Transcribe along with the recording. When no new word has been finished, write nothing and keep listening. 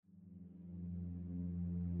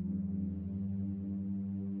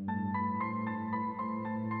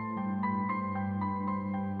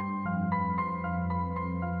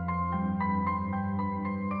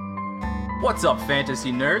What's up,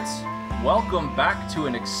 fantasy nerds? Welcome back to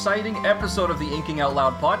an exciting episode of the Inking Out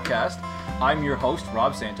Loud podcast. I'm your host,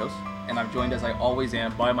 Rob Santos, and I'm joined as I always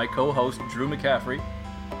am by my co-host, Drew McCaffrey.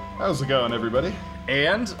 How's it going, everybody?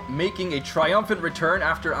 And making a triumphant return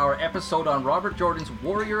after our episode on Robert Jordan's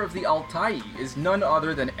Warrior of the Altai is none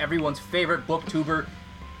other than everyone's favorite booktuber,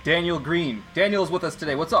 Daniel Green. Daniel's with us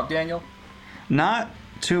today. What's up, Daniel? Not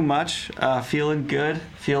too much. Feeling good,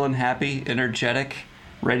 feeling happy, energetic,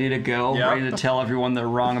 ready to go, ready to tell everyone they're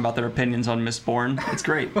wrong about their opinions on Mistborn. It's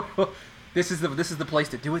great. This is the place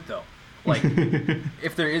to do it, though. Like,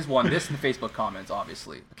 if there is one, this in the Facebook comments,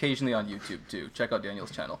 obviously. Occasionally on YouTube, too. Check out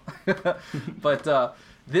Daniel's channel. But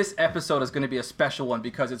this episode is going to be a special one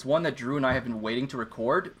because it's one that Drew and I have been waiting to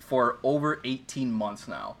record for over 18 months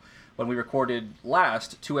now. When we recorded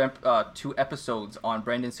last two episodes on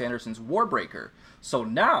Brandon Sanderson's Warbreaker. So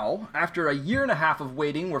now, after a year and a half of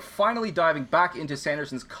waiting, we're finally diving back into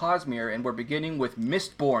Sanderson's Cosmere, and we're beginning with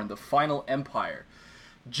Mistborn, the Final Empire.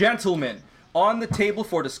 Gentlemen, on the table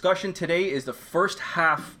for discussion today is the first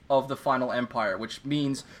half of the Final Empire, which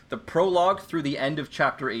means the prologue through the end of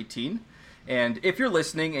Chapter 18. And if you're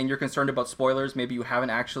listening and you're concerned about spoilers, maybe you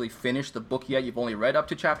haven't actually finished the book yet, you've only read up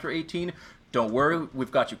to Chapter 18, don't worry,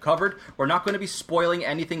 we've got you covered. We're not going to be spoiling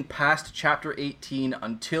anything past Chapter 18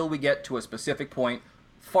 until we get to a specific point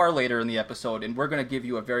far later in the episode, and we're going to give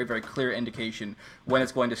you a very, very clear indication when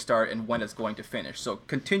it's going to start and when it's going to finish. So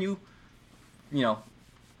continue,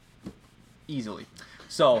 easily.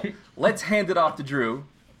 So let's hand it off to Drew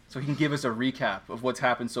so he can give us a recap of what's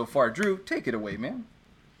happened so far. Drew, take it away, man.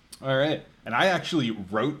 All right. And I actually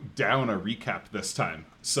wrote down a recap this time,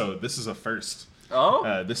 so this is a first.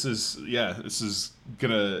 Oh? This is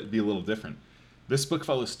going to be a little different. This book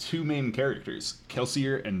follows two main characters,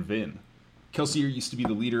 Kelsier and Vin. Kelsier used to be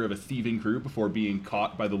the leader of a thieving crew before being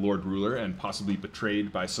caught by the Lord Ruler and possibly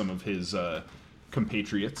betrayed by some of his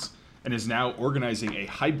compatriots, and is now organizing a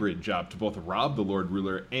hybrid job to both rob the Lord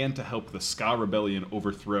Ruler and to help the Ska Rebellion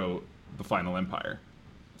overthrow the Final Empire.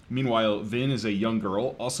 Meanwhile, Vin is a young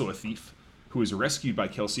girl, also a thief, who is rescued by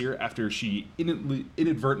Kelsier after she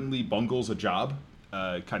inadvertently bungles a job,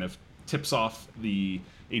 kind of tips off the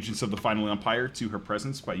agents of the Final Empire to her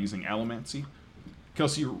presence by using allomancy.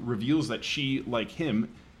 Kelsier reveals that she, like him,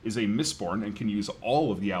 is a Mistborn and can use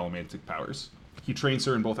all of the allomantic powers. He trains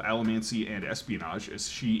her in both allomancy and espionage as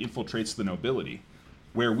she infiltrates the nobility.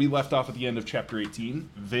 Where we left off at the end of Chapter 18,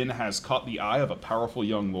 Vin has caught the eye of a powerful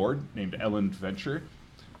young lord named Elend Venture,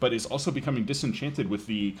 but is also becoming disenchanted with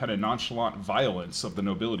the kind of nonchalant violence of the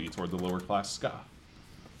nobility toward the lower class Ska.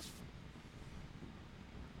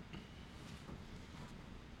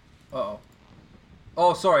 Uh-oh.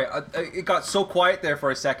 Oh, sorry. It got so quiet there for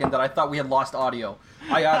a second that I thought we had lost audio.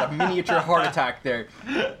 I had a miniature heart attack there.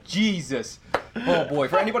 Jesus. Oh, boy.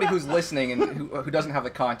 For anybody who's listening and who doesn't have the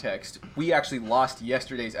context, we actually lost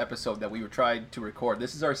yesterday's episode that we were trying to record.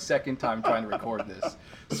 This is our second time trying to record this.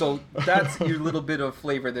 So that's your little bit of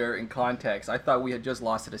flavor there in context. I thought we had just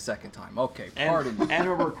lost it a second time. Okay, pardon me. And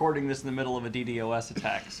we're recording this in the middle of a DDoS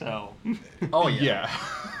attack, so... Oh, yeah.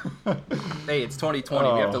 Hey, it's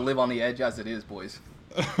 2020. We have to live on the edge as it is, boys.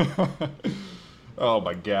 Oh,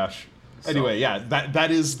 my gosh. Anyway, yeah,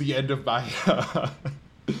 that is the end of my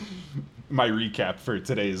my recap for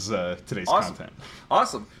today's awesome. Content.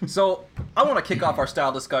 Awesome. So I want to kick off our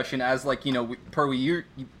style discussion as I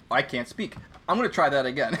can't speak. I'm going to try that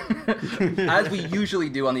again. As we usually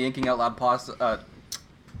do on the Inking Out Loud boys.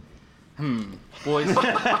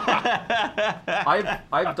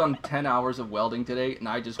 I've done 10 hours of welding today, and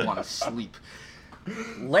I just want to sleep.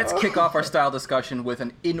 Let's kick off our style discussion with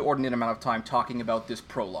an inordinate amount of time talking about this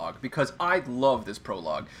prologue, because I love this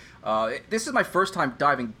prologue. This is my first time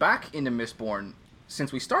diving back into Mistborn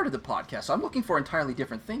since we started the podcast, so I'm looking for entirely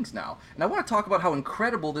different things now. And I want to talk about how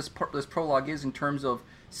incredible this prologue is in terms of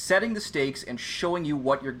setting the stakes and showing you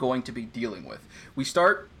what you're going to be dealing with. We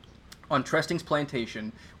start on Tresting's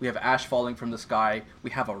plantation. We have ash falling from the sky.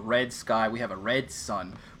 We have a red sky. We have a red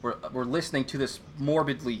sun. We're listening to this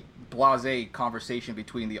morbidly blasé conversation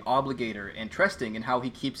between the Obligator and Tresting and how he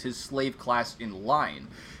keeps his slave class in line.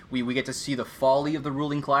 We get to see the folly of the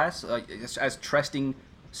ruling class as Tresting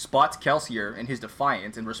spots Kelsier in his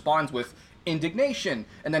defiance and responds with indignation,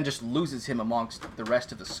 and then just loses him amongst the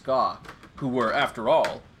rest of the Ska, who were, after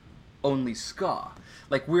all, only Ska.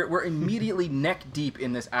 Like, we're immediately neck deep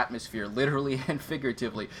in this atmosphere, literally and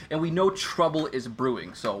figuratively, and we know trouble is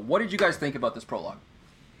brewing. So what did you guys think about this prologue?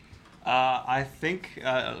 I think,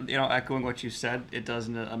 echoing what you said, it does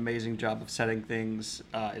an amazing job of setting things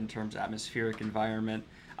in terms of atmospheric environment.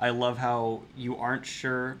 I love how you aren't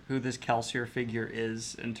sure who this Kelsier figure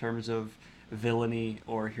is in terms of villainy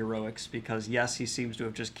or heroics, because yes, he seems to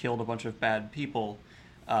have just killed a bunch of bad people,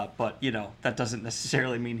 but that doesn't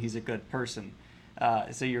necessarily mean he's a good person.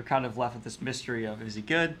 So you're kind of left with this mystery of, is he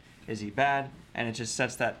good, is he bad? And it just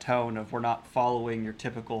sets that tone of, we're not following your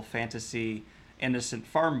typical fantasy innocent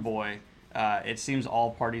farm boy. It seems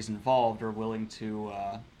all parties involved are willing to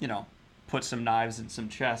put some knives in some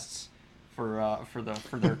chests for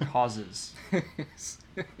their causes.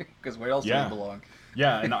 Because where else do they belong?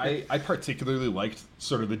 Yeah, and I particularly liked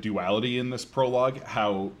sort of the duality in this prologue.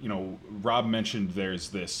 How, Rob mentioned there's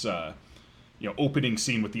this, opening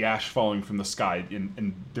scene with the ash falling from the sky,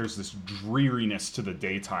 and there's this dreariness to the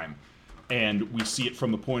daytime. And we see it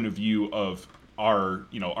from the point of view of our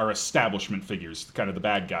establishment figures, kind of the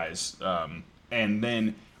bad guys. And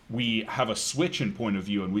then we have a switch in point of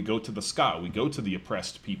view, and we go to the sky, we go to the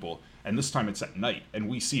oppressed people, and this time it's at night, and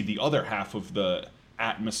we see the other half of the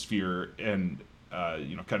atmosphere and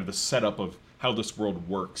kind of the setup of how this world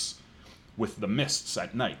works with the mists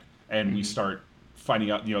at night. And we start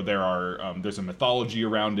finding out, there's a mythology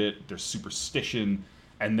around it, there's superstition,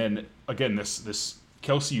 and then again this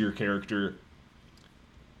Kelsier character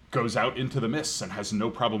goes out into the mists and has no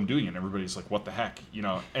problem doing it. And everybody's like, what the heck,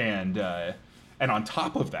 and on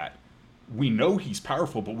top of that, we know he's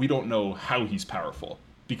powerful, but we don't know how he's powerful,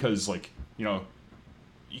 because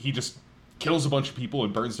he just kills a bunch of people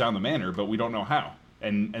and burns down the manor, but we don't know how.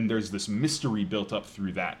 And there's this mystery built up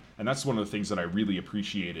through that. And that's one of the things that I really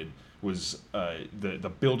appreciated, was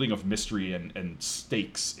the building of mystery and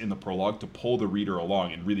stakes in the prologue to pull the reader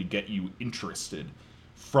along and really get you interested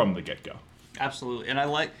from the get-go. Absolutely. And I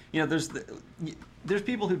like, there's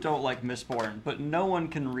people who don't like Mistborn, but no one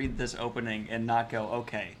can read this opening and not go,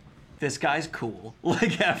 okay, this guy's cool.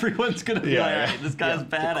 Like, everyone's going to be all right, this guy's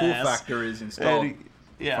badass. The cool factor is installed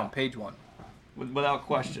from page one. Without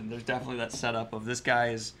question. There's definitely that setup of this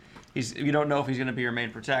guy you don't know if he's going to be your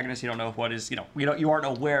main protagonist. You don't know if you aren't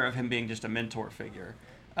aware of him being just a mentor figure.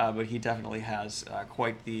 But he definitely has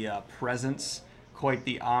quite the presence, quite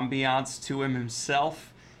the ambiance to him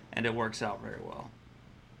himself, and it works out very well.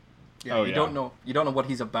 Yeah, you don't know what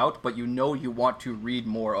he's about, but you want to read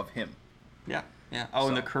more of him. Yeah. Oh,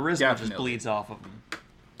 and the charisma just bleeds off of him.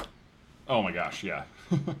 Oh my gosh, yeah.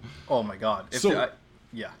 Oh my god.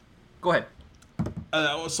 Go ahead.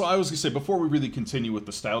 So I was going to say, before we really continue with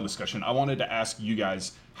the style discussion, I wanted to ask you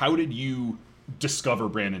guys, how did you discover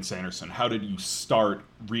Brandon Sanderson? How did you start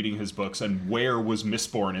reading his books, and where was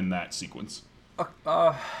Mistborn in that sequence?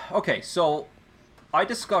 Okay, so I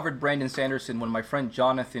discovered Brandon Sanderson when my friend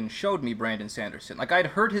Jonathan showed me Brandon Sanderson. Like, I'd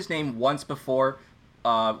heard his name once before,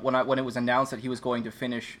 when it was announced that he was going to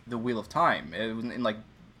finish The Wheel of Time. It was in like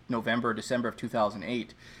November, December of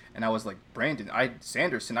 2008. And I was like, Brandon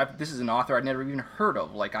Sanderson, this is an author I'd never even heard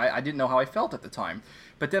of. Like, I didn't know how I felt at the time.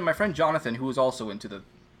 But then my friend Jonathan, who was also into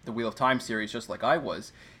the Wheel of Time series just like I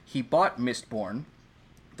was, he bought Mistborn,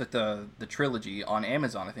 the trilogy, on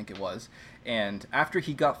Amazon, I think it was. And after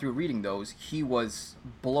he got through reading those, he was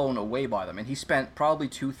blown away by them. And he spent probably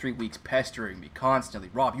 2-3 weeks pestering me constantly.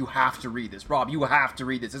 Rob, you have to read this. Rob, you have to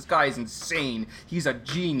read this. This guy is insane. He's a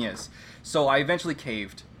genius. So I eventually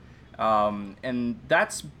caved. And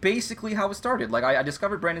that's basically how it started. Like, I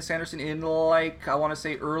discovered Brandon Sanderson in, like, I want to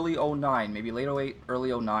say early 09, maybe late 08,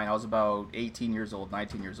 early 09. I was about 18 years old,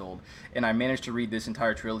 19 years old. And I managed to read this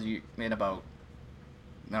entire trilogy in about,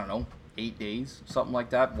 8 days, something like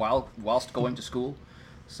that, whilst going to school.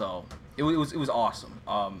 So it was awesome.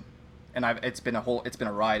 And it's been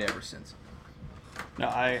a ride ever since. No,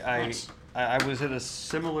 I was in a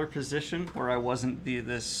similar position where I wasn't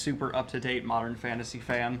this super up-to-date modern fantasy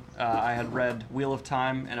fan. I had read Wheel of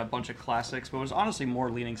Time and a bunch of classics, but was honestly more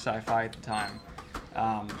leaning sci-fi at the time.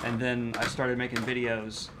 And then I started making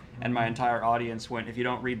videos, and my entire audience went, if you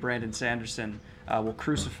don't read Brandon Sanderson, we'll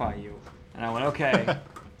crucify you. And I went, okay.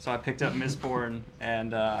 So I picked up Mistborn,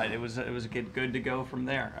 and it was good to go from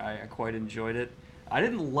there. I quite enjoyed it. I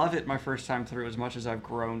didn't love it my first time through as much as I've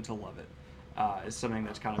grown to love it. It's something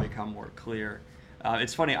that's kind of become more clear.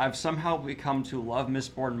 It's funny, I've somehow become to love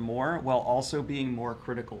Mistborn more while also being more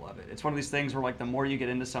critical of it. It's one of these things where, like, the more you get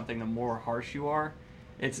into something, the more harsh you are.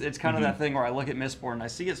 It's kind of that thing where I look at Mistborn and I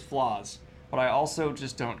see its flaws, but I also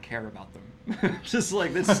just don't care about them. Just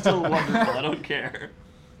like, this is still wonderful, I don't care.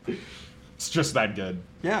 It's just that good.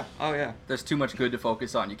 Yeah, oh yeah. There's too much good to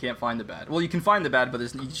focus on. You can't find the bad. Well, you can find the bad, but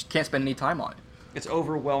you just can't spend any time on it. It's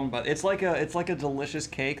overwhelmed by it's like a delicious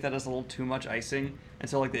cake that has a little too much icing, and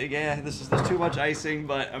so like there's too much icing,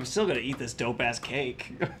 but I'm still gonna eat this dope ass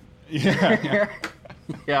cake. Yeah.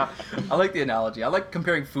 Yeah, I like the analogy. I like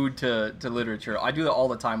comparing food to literature. I do that all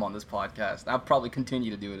the time on this podcast. I'll probably continue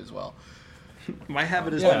to do it as well. My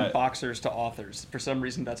habit has Yeah. been boxers to authors. For some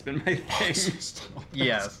reason, that's been my thing.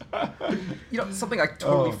 Yes. Something I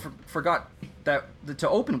totally forgot to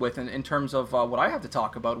open with in terms of what I have to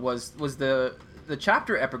talk about was the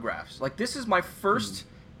chapter epigraphs. Like, this is my first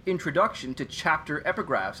introduction to chapter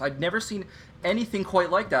epigraphs. I'd never seen anything quite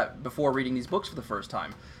like that before reading these books for the first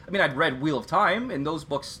time. I mean, I'd read Wheel of Time, and those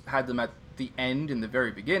books had them at the end in the very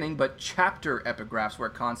beginning, but chapter epigraphs were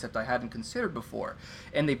a concept I hadn't considered before,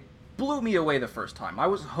 and they blew me away the first time. I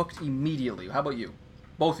was hooked immediately. How about you?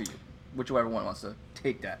 Both of you. Whichever one wants to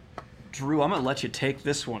take that. Drew, I'm going to let you take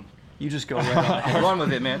this one. You just go right on. Run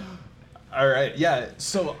with it, man. All right, yeah.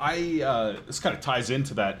 So this kind of ties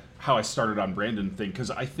into that how I started on Brandon thing, because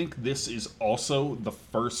I think this is also the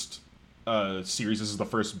first series. This is the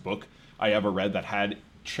first book I ever read that had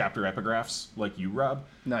chapter epigraphs, like you, Rob.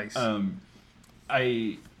 Nice.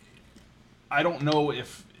 I don't know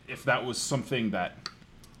if that was something that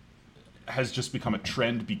has just become a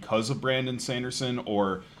trend because of Brandon Sanderson,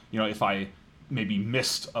 or if I maybe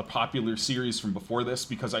missed a popular series from before this,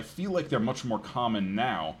 because I feel like they're much more common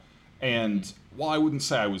now. And while I wouldn't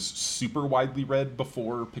say I was super widely read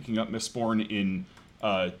before picking up Mistborn in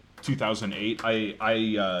 2008,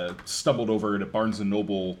 I stumbled over it at Barnes &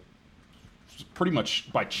 Noble pretty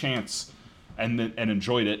much by chance and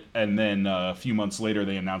enjoyed it. And then a few months later,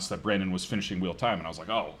 they announced that Brandon was finishing Wheel of Time, and I was like,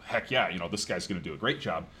 oh, heck yeah, this guy's going to do a great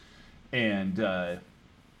job. And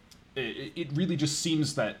it really just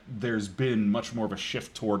seems that there's been much more of a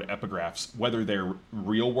shift toward epigraphs, whether they're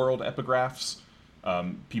real-world epigraphs,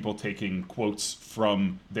 people taking quotes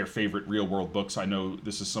from their favorite real-world books. I know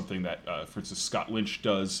this is something that, for instance, Scott Lynch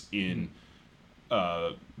does in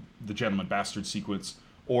The Gentleman Bastard sequence,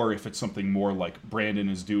 or if it's something more like Brandon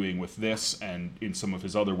is doing with this and in some of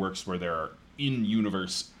his other works where there are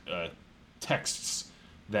in-universe texts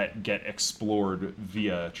that get explored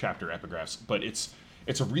via chapter epigraphs. But it's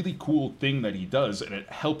a really cool thing that he does, and it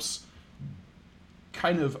helps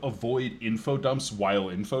kind of avoid info dumps while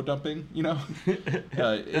info dumping,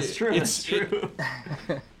 That's true. That's true.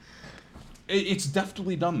 It's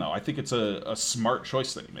definitely done, though. I think it's a smart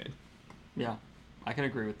choice that he made. Yeah, I can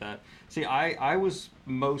agree with that. See, I was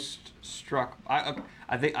most struck.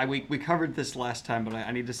 I think we covered this last time, but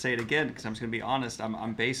I need to say it again because I'm just gonna be honest.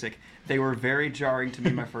 I'm basic. They were very jarring to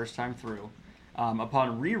me my first time through.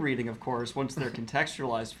 Upon rereading, of course, once they're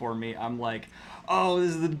contextualized for me, I'm like, oh,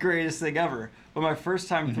 this is the greatest thing ever. But my first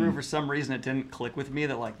time through, for some reason, it didn't click with me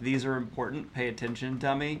that, like, these are important, pay attention,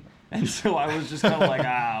 dummy. And so I was just kind of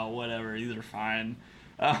like, whatever, these are fine.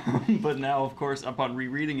 But now, of course, upon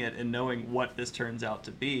rereading it and knowing what this turns out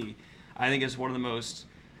to be, I think it's one of the most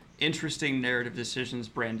interesting narrative decisions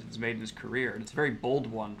Brandon's made in his career. And it's a very bold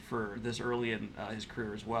one for this early in his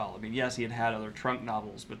career as well. I mean, yes, he had other trunk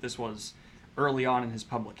novels, but this was early on in his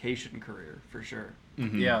publication career, for sure.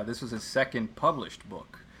 Mm-hmm. Yeah, this was his second published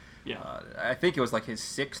book. Yeah. I think it was like his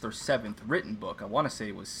 6th or 7th written book. I want to say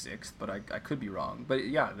it was 6th, but I could be wrong. But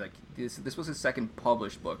yeah, like this was his second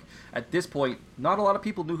published book. At this point, not a lot of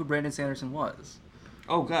people knew who Brandon Sanderson was.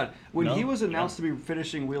 Oh, God. When he was announced to be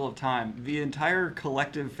finishing Wheel of Time, the entire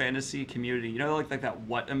collective fantasy community, like that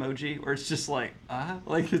what emoji, where it's just like,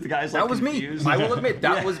 like the guy's like that was confused. me. I will admit,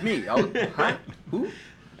 that was me. Huh? Who?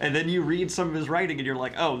 And then you read some of his writing, and you're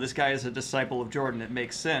like, "Oh, this guy is a disciple of Jordan. It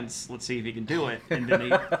makes sense. Let's see if he can do it." And then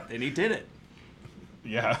he did it.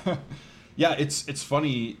 Yeah, yeah. It's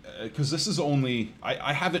funny because this is only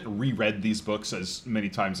I haven't reread these books as many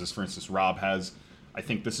times as, for instance, Rob has. I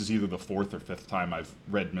think this is either the 4th or 5th time I've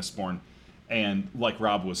read Mistborn, and like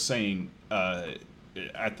Rob was saying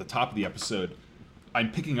at the top of the episode,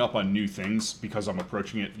 I'm picking up on new things because I'm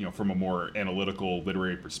approaching it, from a more analytical,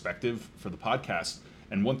 literary perspective for the podcast.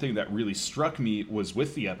 And one thing that really struck me was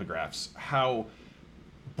with the epigraphs, how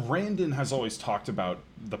Brandon has always talked about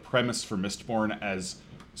the premise for Mistborn as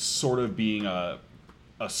sort of being a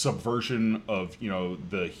subversion of,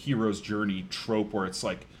 the hero's journey trope, where it's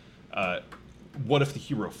like, what if the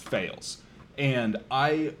hero fails? And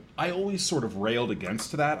I always sort of railed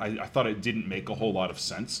against that. I thought it didn't make a whole lot of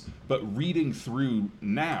sense. But reading through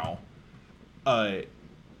now,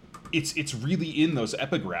 it's really in those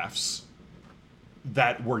epigraphs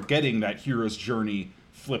that we're getting that hero's journey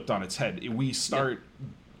flipped on its head. We start,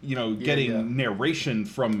 getting narration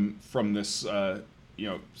from this,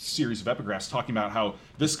 series of epigraphs talking about how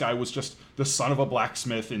this guy was just the son of a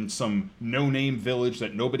blacksmith in some no-name village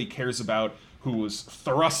that nobody cares about, who was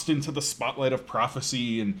thrust into the spotlight of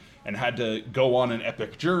prophecy and had to go on an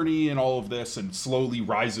epic journey and all of this, and slowly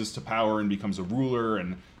rises to power and becomes a ruler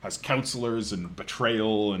and has counselors and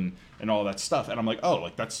betrayal and all that stuff. And I'm like, oh,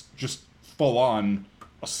 like that's just full on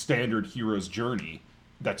a standard hero's journey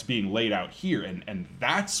that's being laid out here, and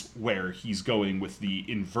that's where he's going with the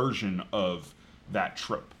inversion of that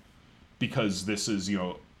trope, because this is,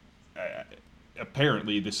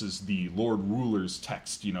 apparently this is the Lord Ruler's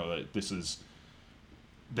text. That this is,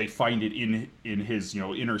 they find it in his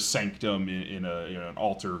inner sanctum, in an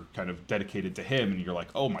altar kind of dedicated to him, and you're like,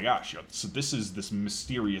 oh my gosh, so this is this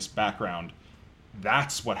mysterious background.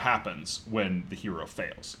 That's what happens when the hero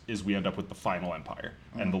fails, is we end up with the final empire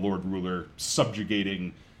and the Lord Ruler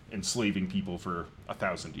subjugating, enslaving people for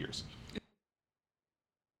 1,000 years.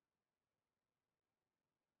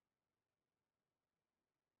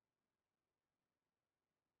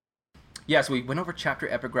 Yes, we went over chapter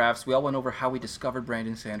epigraphs. We all went over how we discovered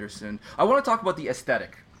Brandon Sanderson. I want to talk about the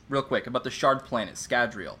aesthetic real quick, about the Shard Planet,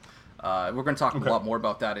 Scadrial. We're going to talk a lot more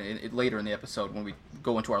about that later in the episode when we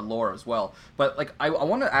go into our lore as well. But I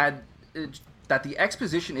want to add that the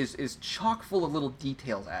exposition is chock full of little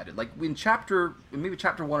details added. Like in maybe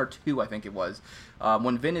chapter 1 or 2, I think it was,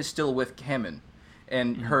 when Vin is still with Kemen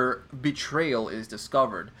and her betrayal is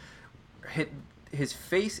discovered, his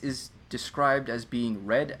face is described as being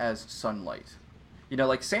red as sunlight.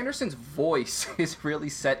 Sanderson's voice is really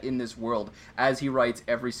set in this world as he writes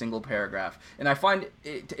every single paragraph. And I find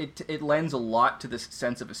it lends a lot to this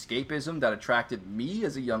sense of escapism that attracted me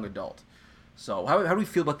as a young adult. So how do we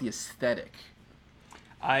feel about the aesthetic?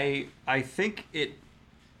 I think it...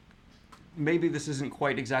 Maybe this isn't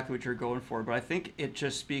quite exactly what you're going for, but I think it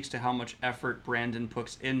just speaks to how much effort Brandon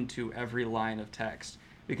puts into every line of text.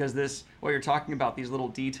 Because what you're talking about, these little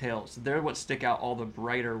details, they're what stick out all the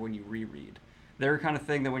brighter when you reread. They're the kind of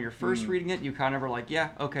thing that when you're first reading it, you kind of are like, yeah,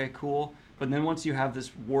 okay, cool. But then once you have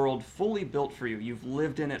this world fully built for you, you've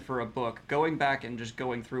lived in it for a book, going back and just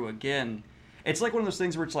going through again, it's like one of those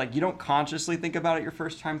things where it's like you don't consciously think about it your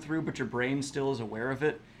first time through, but your brain still is aware of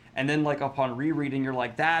it. And then upon rereading, you're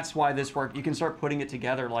like, that's why this worked. You can start putting it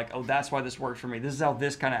together like, oh, that's why this worked for me. This is how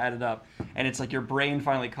this kind of added up. And it's like your brain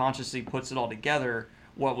finally consciously puts it all together,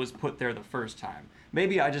 what was put there the first time.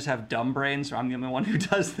 Maybe I just have dumb brains, so I'm the only one who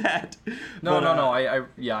does that. No.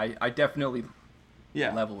 I definitely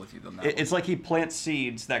level with you on that. It's like he plants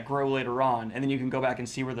seeds that grow later on, and then you can go back and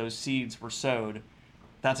see where those seeds were sowed.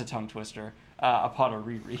 That's a tongue twister. Upon a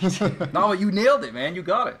reread. No, you nailed it, man. You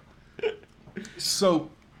got it.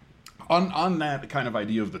 So, on that kind of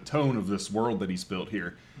idea of the tone of this world that he's built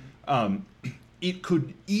here, it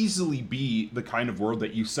could easily be the kind of world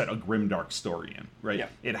that you set a grimdark story in, right? Yeah.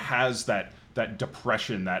 It has that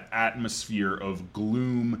depression, that atmosphere of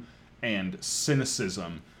gloom and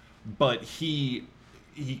cynicism, but he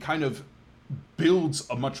kind of builds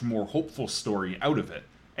a much more hopeful story out of it.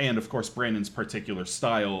 And of course, Brandon's particular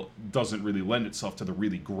style doesn't really lend itself to the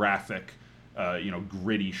really graphic,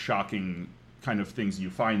 gritty, shocking kind of things you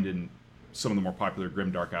find in some of the more popular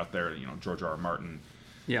grimdark out there. George R. R. Martin.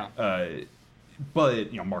 Yeah.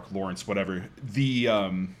 But Mark Lawrence, whatever.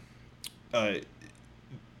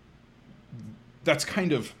 That's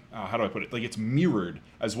kind of how do I put it? Like, it's mirrored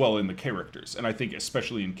as well in the characters, and I think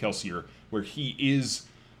especially in Kelsier, where he is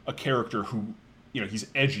a character who, he's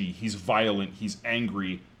edgy, he's violent, he's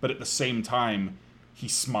angry, but at the same time, he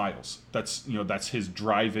smiles. That's his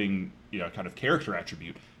driving kind of character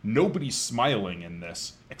attribute. Nobody's smiling in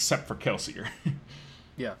this except for Kelsier.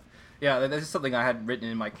 Yeah, this is something I had written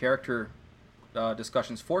in my character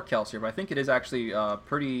discussions for Kelsier, but I think it is actually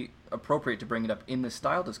pretty appropriate to bring it up in the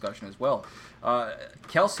style discussion as well.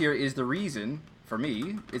 Kelsier is the reason, for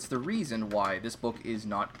me, it's the reason why this book is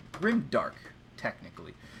not grimdark,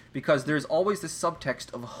 technically. Because there's always this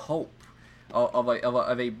subtext of hope, of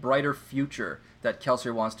a brighter future that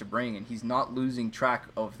Kelsier wants to bring, and he's not losing track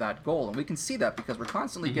of that goal. And we can see that because we're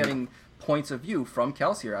constantly getting points of view from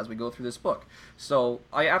Kelsier as we go through this book. So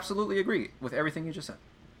I absolutely agree with everything you just said.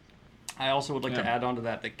 I also would like to add on to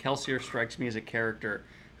that Kelsier strikes me as a character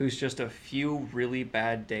who's just a few really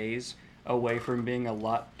bad days away from being a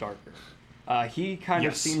lot darker. He kind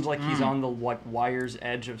of seems like he's on the wire's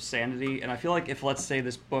edge of sanity, and I feel like if, let's say,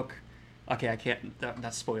 this book... Okay, I can't...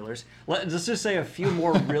 That's spoilers. Let's just say a few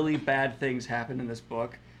more really bad things happen in this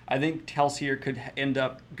book. I think Kelsier could end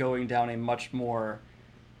up going down a much more...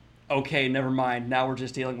 Okay, never mind. Now we're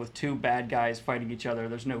just dealing with two bad guys fighting each other.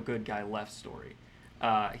 There's no good guy left story.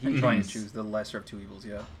 He's trying to choose the lesser of two evils,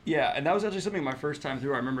 yeah. Yeah, and that was actually something my first time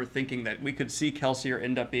through. I remember thinking that we could see Kelsier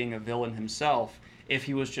end up being a villain himself if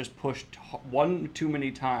he was just pushed one too many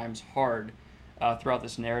times hard throughout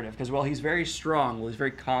this narrative. Because while he's very strong, he's very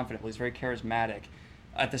confident, he's very charismatic,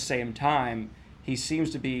 at the same time, he seems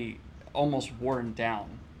to be almost worn down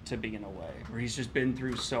to be in a way, where he's just been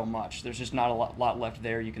through so much. There's just not a lot left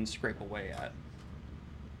there you can scrape away at.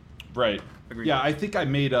 Right. Agreed. Yeah, I think I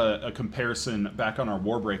made a comparison back on our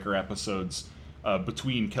Warbreaker episodes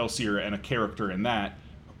between Kelsier and a character in that,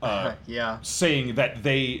 Yeah. saying that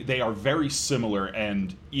they are very similar,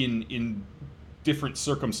 and in different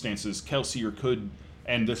circumstances, Kelsier could,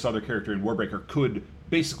 and this other character in Warbreaker could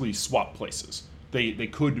basically swap places. They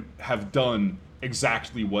could have done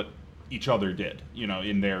exactly what each other did,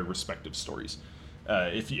 in their respective stories.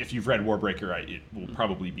 If you've read Warbreaker, it will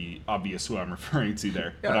probably be obvious who I'm referring to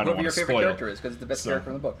there. Yeah, but I don't whoever want your to favorite spoil. character is, because it's the best character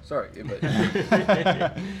in the book. Sorry, but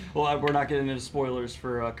Well, we're not getting into spoilers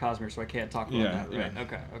for Cosmere, so I can't talk about that. Right? Yeah.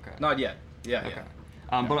 Okay. not yet. Yeah, Okay.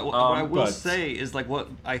 yeah. But what I will but- say is like what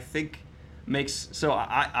I think makes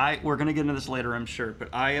we're gonna get into this later, I'm sure, but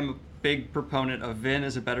I am a big proponent of Vin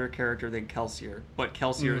as a better character than Kelsier, but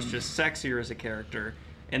Kelsier is just sexier as a character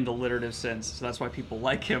in the alliterative sense, so that's why people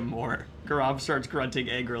like him more. Garab starts grunting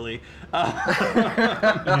angrily. But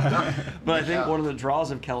I think one of the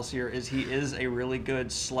draws of Kelsier is he is a really good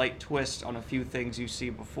slight twist on a few things you see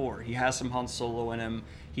before. He has some Han Solo in him.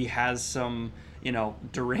 He has some,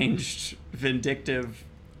 deranged, vindictive,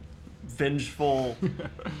 vengeful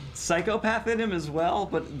psychopath in him as well,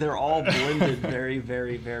 but they're all blended very,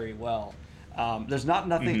 very, very well. There's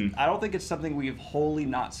nothing. I don't think it's something we've wholly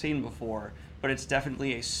not seen before, but it's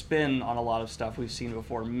definitely a spin on a lot of stuff we've seen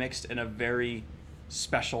before, mixed in a very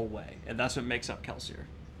special way, and that's what makes up Kelsier.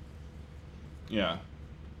 Yeah.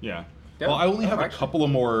 Yeah, Well, I only have a actually. couple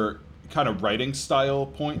of more kind of writing style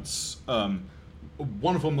points.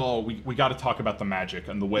 One of them, though, we got to talk about the magic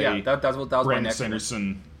and the way Yeah, that was my Brandon next one.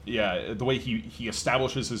 Sanderson, the way he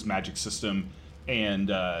establishes his magic system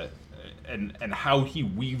and how he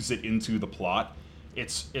weaves it into the plot.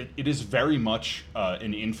 It is very much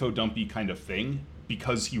an info dumpy kind of thing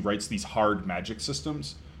because he writes these hard magic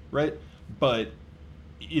systems, right? But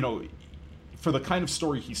for the kind of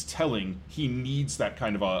story he's telling, he needs that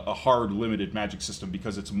kind of a hard, limited magic system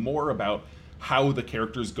because it's more about how the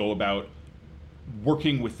characters go about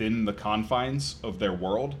working within the confines of their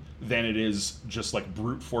world than it is just like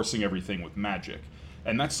brute forcing everything with magic.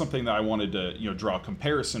 And that's something that I wanted to draw a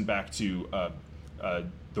comparison back to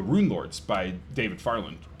The Rune Lords by Dave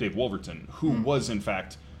Wolverton, who was in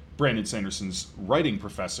fact Brandon Sanderson's writing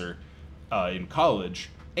professor in college.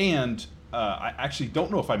 And I actually don't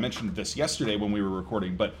know if I mentioned this yesterday when we were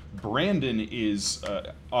recording, but Brandon is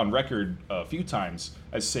on record a few times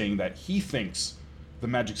as saying that he thinks the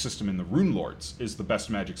magic system in the Rune Lords is the best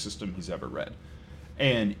magic system he's ever read.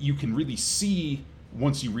 And you can really see,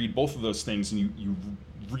 once you read both of those things and you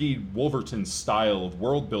read Wolverton's style of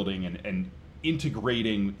world building and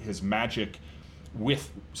integrating his magic with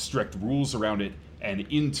strict rules around it and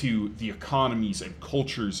into the economies and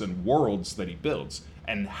cultures and worlds that he builds,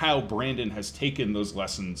 and how Brandon has taken those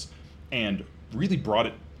lessons and really brought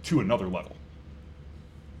it to another level.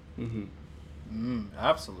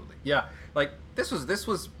 Absolutely. Yeah. Like this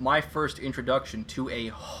was my first introduction to a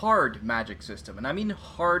hard magic system. And I mean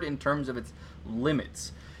hard in terms of its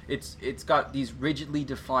limits. It's got these rigidly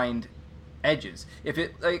defined edges. If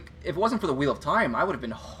it wasn't for the Wheel of Time, I would have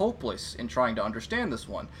been hopeless in trying to understand this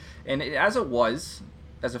one. And as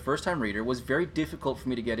a first-time reader, was very difficult for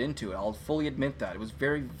me to get into. I'll fully admit that. It was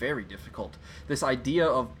very, very difficult. This idea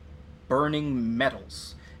of burning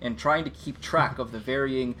metals and trying to keep track of the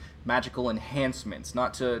varying magical enhancements,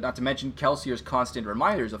 not to mention Kelsier's constant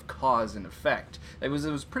reminders of cause and effect. It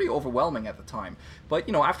was pretty overwhelming at the time. But,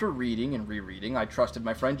 after reading and rereading, I trusted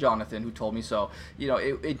my friend Jonathan, who told me so.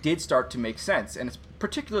 It did start to make sense. And it's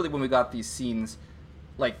particularly when we got these scenes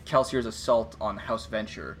like Kelsier's assault on House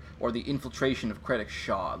Venture or the infiltration of Krennic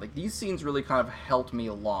Shaw. Like, these scenes really kind of helped me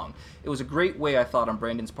along. It was a great way, I thought, on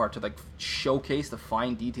Brandon's part to showcase the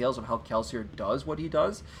fine details of how Kelsier does what he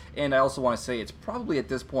does. And I also want to say it's probably at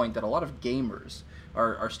this point that a lot of gamers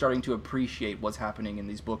are starting to appreciate what's happening in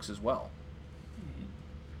these books as well.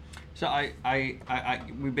 So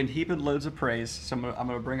we've been heaping loads of praise, so I'm going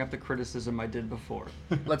to bring up the criticism I did before.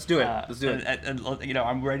 Let's do it. Let's do it. And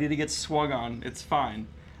I'm ready to get swung on. It's fine.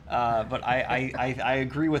 But I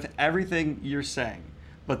agree with everything you're saying.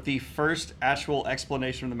 But the first actual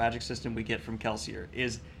explanation of the magic system we get from Kelsier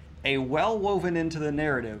is a well-woven into the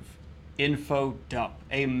narrative info dump.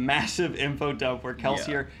 A massive info dump where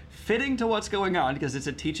Kelsier, fitting to what's going on, because it's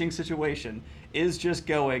a teaching situation, is just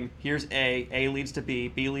going, here's A leads to B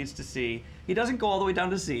leads to C. He doesn't go all the way down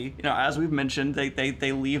to Z. As we've mentioned,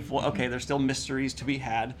 they leave, okay, there's still mysteries to be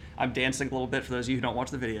had. I'm dancing a little bit for those of you who don't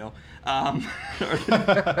watch the video.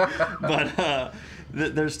 But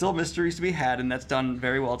there's still mysteries to be had, and that's done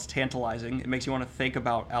very well. It's tantalizing. It makes you want to think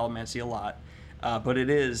about Allomancy a lot. But it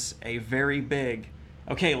is a very big,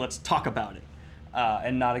 okay, let's talk about it.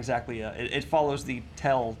 and not exactly it follows the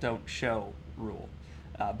tell don't show rule,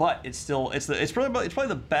 but it's probably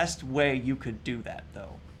the best way you could do that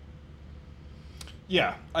though.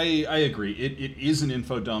 Yeah, I agree. It is an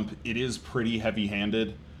info dump. It is pretty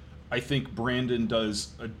heavy-handed. I think Brandon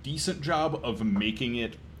does a decent job of making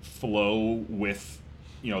it flow with,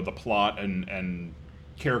 the plot and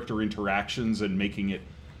character interactions and making it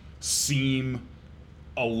seem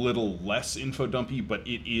a little less info dumpy, but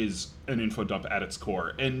it is an info dump at its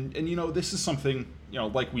core. And this is something,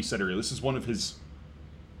 like we said earlier, this is one of his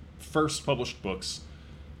first published books.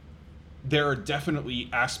 There are definitely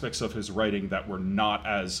aspects of his writing that were not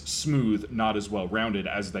as smooth, not as well-rounded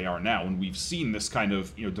as they are now, and we've seen this kind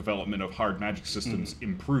of development of hard magic systems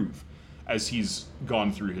improve as he's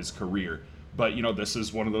gone through his career. But this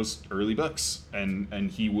is one of those early books,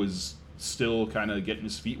 and he was still kind of getting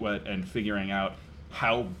his feet wet and figuring out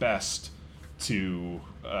how best to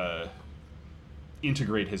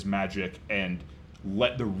integrate his magic and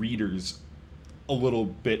let the readers a little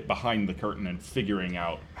bit behind the curtain and figuring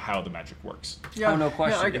out how the magic works. Yeah, no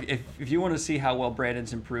question. If you want to see how well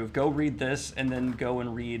Brandon's improved, go read this and then go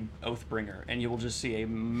and read Oathbringer, and you will just see a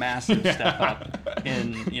massive step up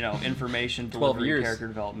in information delivery, character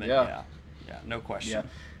development. Yeah, no question. Yeah,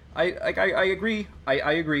 I agree. I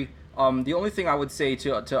agree. The only thing I would say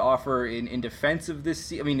to offer in defense of this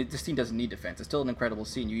scene, I mean, this scene doesn't need defense. It's still an incredible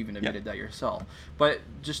scene. You even admitted that yourself. But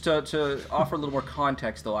just to offer a little more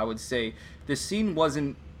context, though, I would say this scene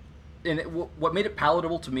wasn't... And what made it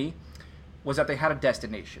palatable to me was that they had a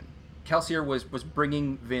destination. Kelsier was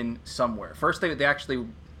bringing Vin somewhere. First, they actually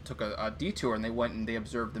took a detour, and they went and they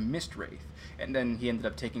observed the Mist Wraith. And then he ended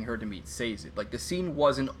up taking her to meet Sazed. Like, the scene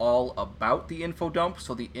wasn't all about the info dump,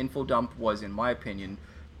 so the info dump was, in my opinion,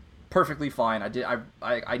 perfectly fine.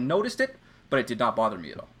 I noticed it, but it did not bother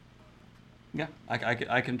me at all. Yeah,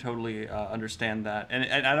 I can totally understand that,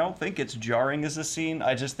 and I don't think it's jarring as a scene.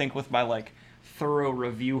 I just think with my thorough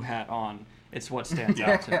review hat on, it's what stands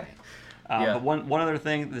out to me. But one other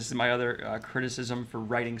thing, this is my other criticism for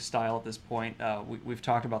writing style at this point. We've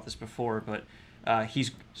talked about this before, but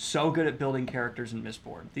he's so good at building characters in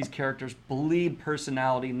Mistborn. These characters bleed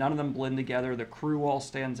personality. None of them blend together. The crew all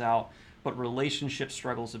stands out, but relationship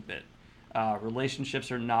struggles a bit.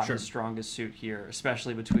 Relationships are not his strongest suit here,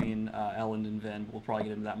 especially between Elend and Vin. We'll probably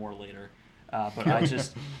get into that more later. But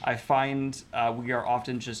I find we are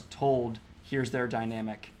often just told, here's their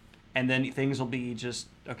dynamic, and then things will be just,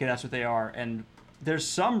 okay, that's what they are. And there's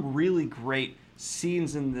some really great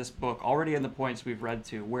scenes in this book, already in the points we've read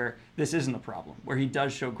to, where this isn't a problem, where he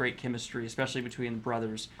does show great chemistry, especially between the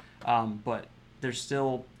brothers. But there's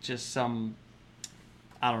still just some,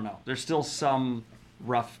 I don't know, there's still some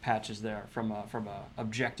rough patches there from a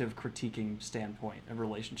objective critiquing standpoint of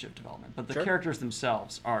relationship development. But the characters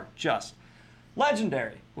themselves are just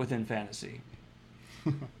legendary within fantasy.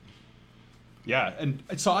 Yeah, and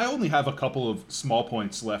so I only have a couple of small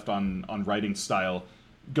points left on writing style.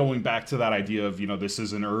 Going back to that idea of, this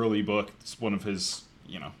is an early book, it's one of his,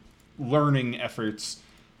 learning efforts.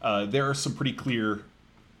 There are some pretty clear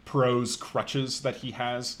prose crutches that he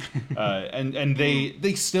has, and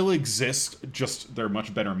they still exist, just they're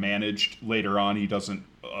much better managed later on. He doesn't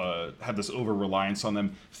have this over-reliance on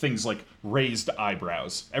them. Things like raised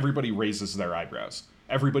eyebrows. Everybody raises their eyebrows.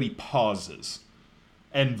 Everybody pauses.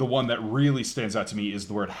 And the one that really stands out to me is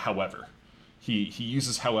the word however. He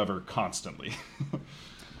uses however constantly.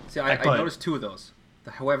 See, I noticed two of those.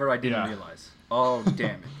 The however I didn't realize. Oh,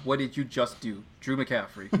 damn it. What did you just do? Drew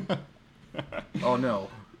McCaffrey. Oh, no.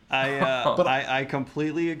 I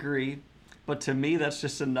completely agree, but to me that's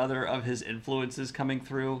just another of his influences coming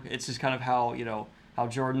through. It's just kind of how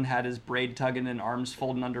Jordan had his braid tugging and arms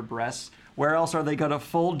folding under breasts. Where else are they gonna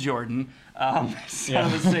fold Jordan? It's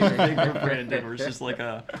kind of the same thing for Brandon, where it's just like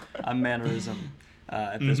a mannerism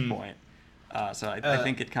at this point. So I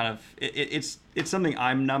think it kind of it's something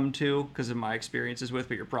I'm numb to because of my experiences with,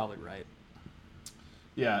 but you're probably right.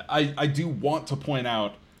 Yeah, I do want to point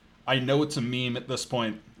out, I know it's a meme at this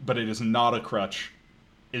point, but it is not a crutch,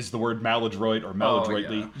 is the word maladroit or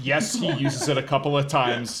maladroitly. Oh, yeah. Yes, he uses it a couple of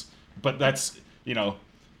times, but that's,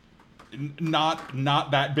 not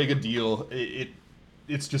that big a deal.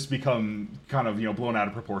 It's just become kind of, blown out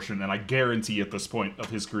of proportion, and I guarantee at this point of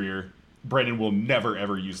his career, Brandon will never,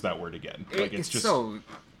 ever use that word again. It's just... so...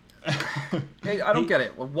 Hey, I don't get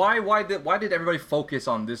it. Why did everybody focus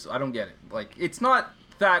on this? I don't get it. It's not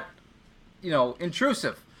that,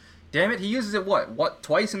 intrusive. Damn it, he uses it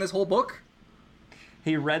twice in this whole book?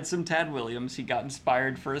 He read some Tad Williams, he got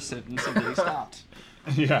inspired for a sentence, and then he stopped.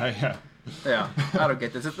 Yeah. Yeah, I don't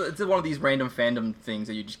get this. It's one of these random fandom things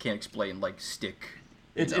that you just can't explain, like stick.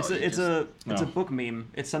 It's No, it's you a it's just- a it's a No. book meme.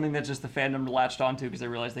 It's something that just the fandom latched onto because they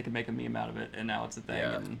realized they could make a meme out of it, and now it's a thing,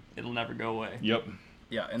 Yeah. and it'll never go away. Yep.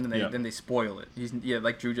 Yeah, and Yeah. then they spoil it.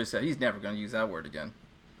 Like Drew just said, he's never going to use that word again.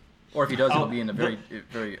 Or if he does, it'll be in a very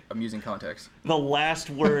very amusing context. The last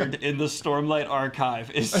word in the Stormlight archive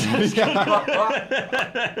is just Think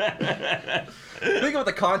about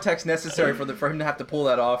the context necessary for him to have to pull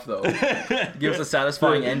that off, though. Gives a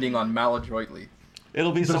satisfying ending on maladroitly.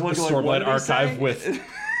 it'll be The someone going, "What Stormlight did he archive say?" with.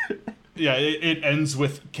 Yeah, it ends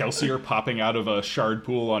with Kelsier popping out of a shard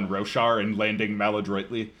pool on Roshar and landing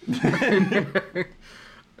maladroitly.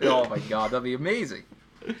 Oh my god, that'd be amazing.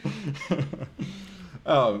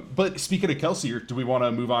 But speaking of Kelsier, do we want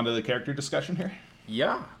to move on to the character discussion here?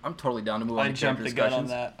 Yeah, I'm totally down to move on I to jumped character the gun on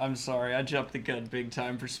discussions. that. I'm sorry, I jumped the gun big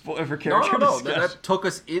time for No, character no. discussion. That took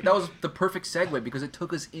us. That was the perfect segue because it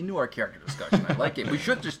took us into our character discussion. I like it. We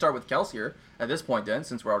should just start with Kelsier at this point, then,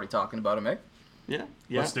 since we're already talking about him, eh? Yeah,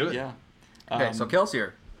 Let's do it. Yeah. Okay, so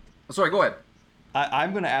Kelsier. Oh, sorry, go ahead.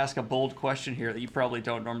 I'm going to ask a bold question here that you probably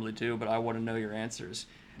don't normally do, but I want to know your answers.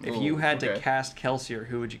 If Ooh, you had to okay. cast Kelsier,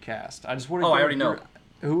 who would you cast? I just want to. Oh, I already know.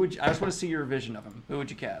 I just want to see your vision of him. Who would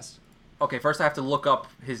you cast? Okay, first I have to look up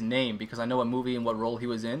his name because I know what movie and what role he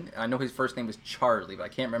was in. I know his first name was Charlie, but I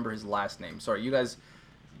can't remember his last name. Sorry, you guys.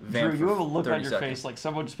 Drew, you have a look 30 on your seconds. face like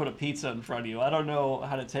someone just put a pizza in front of you. I don't know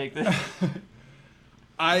how to take this.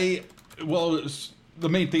 The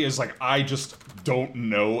main thing is like I just don't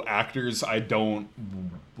know actors. I don't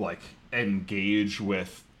like engage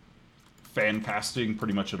with fan casting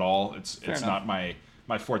pretty much at all. It's enough. not my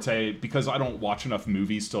forte because I don't watch enough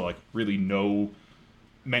movies to like really know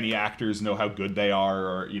many actors, know how good they are,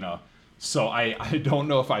 or So I don't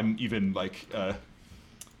know if I'm even like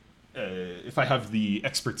if I have the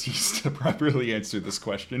expertise to properly answer this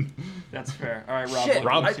question. That's fair. All right, Rob. Shit,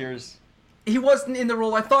 what's I- yours? He wasn't in the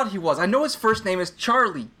role I thought he was. I know his first name is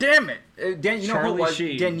Charlie. Damn it! You know who Charlie it was?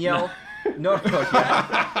 Sheen. Danielle. No,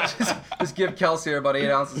 yeah. just give Kelsier about 8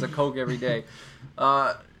 ounces of coke every day.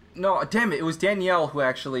 No, damn it! It was Danielle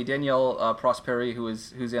Danielle Prosperi,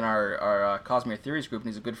 who's in our Cosmere Theories group, and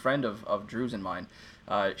he's a good friend of Drew's and mine.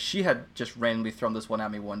 She had just randomly thrown this one at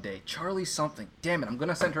me one day. Charlie something. Damn it! I'm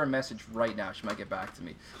gonna send her a message right now. She might get back to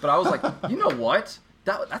me. But I was like, you know what?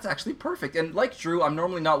 That's actually perfect. And like Drew, I'm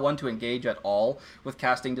normally not one to engage at all with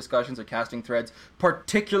casting discussions or casting threads.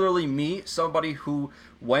 Particularly me, somebody who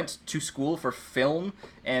went to school for film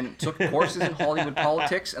and took courses in Hollywood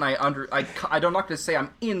politics. And I'm not going to say I'm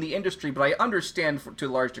in the industry, but I understand to a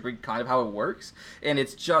large degree kind of how it works. And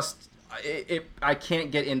it's just, I can't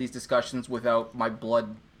get in these discussions without my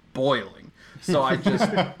blood boiling. So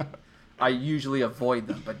I usually avoid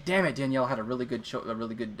them, but damn it, Danielle had a really good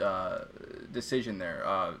decision there.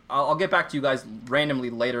 I'll get back to you guys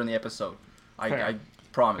randomly later in the episode. I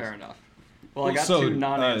promise. Fair enough. Well, I got So, two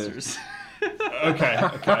non-answers. Okay.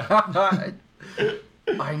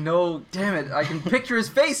 I know. Damn it! I can picture his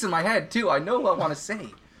face in my head too. I know what I want to say.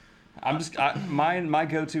 My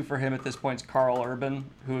go-to for him at this point is Carl Urban,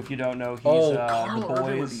 who, if you don't know, he's Carl The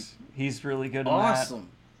Urban would Boys. He's really good in Awesome.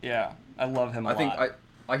 that. Yeah, I love him a lot.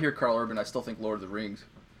 I hear Carl Urban. I still think Lord of the Rings.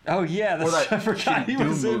 Oh yeah, Or that I forgot shitty he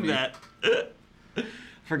was Doom in movie. that. He's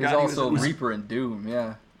Forgot he was also in that. Reaper and Doom.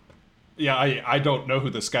 Yeah. Yeah, I don't know who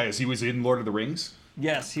this guy is. He was in Lord of the Rings.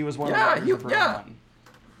 Yes, he was one Yeah, of the writers of yeah.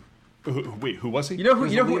 Rohan. Wait, who was he? You know who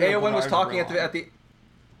He was the leader of the Eowyn was Rise of talking Rohan. at the.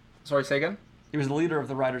 Sorry, say again. He was the leader of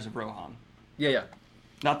the Riders of Rohan, Yeah.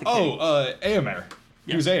 not the king. Éomer.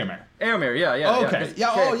 He was Éomer. Éomer. Yeah. Oh, okay.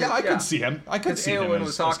 Yeah. I could could see him. I could Because see him. Eowyn as-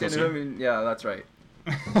 was talking as to Kelsier. him, and yeah, that's right.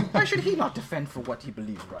 Why should he not defend for what he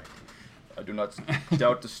believes right? I do not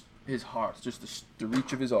doubt his heart, just the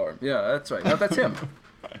reach of his arm. Yeah, that's right. That's him.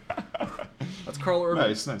 That's Carl Urban.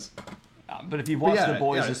 Nice. But if you watch yeah, The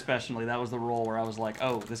Boys yeah. especially, that was the role where I was like,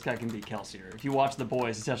 oh, this guy can be Kelsier. If you watch The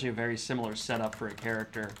Boys, it's actually a very similar setup for a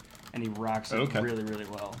character, and he rocks it Okay. really, really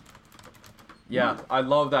well. Yeah, I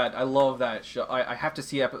love that. I love that show. I have to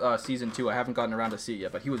see season 2. I haven't gotten around to see it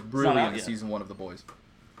yet, but he was brilliant out in yet. season 1 of The Boys.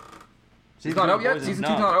 Season He's not two out of yet? Boys is- Season 2's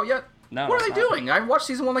no. not out yet? No, What are it's they not. doing? I watched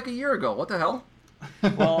season 1 like a year ago. What the hell?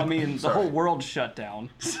 Well, I mean, the Sorry. whole world shut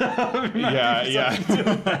down. So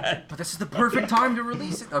Yeah. But this is the perfect time to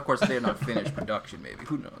release it. Of course, they have not finished production, maybe.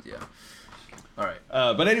 Who knows? Yeah. All right.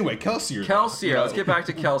 But anyway, Kelsier. Kelsier. Let's get back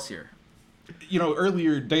to Kelsier.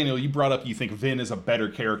 Earlier, Daniel, you brought up you think Vin is a better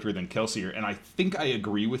character than Kelsier, and I think I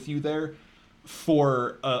agree with you there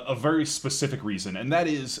for a very specific reason, and that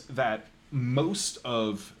is that most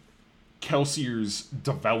of Kelsier's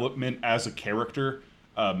development as a character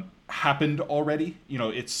happened already.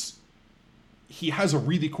 He has a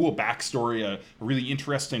really cool backstory, a really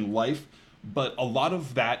interesting life, but a lot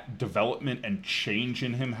of that development and change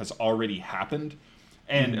in him has already happened.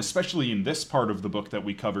 And especially in this part of the book that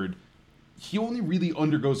we covered, he only really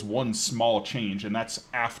undergoes one small change, and that's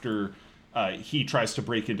after he tries to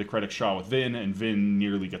break into Credit Shaw with Vin, and Vin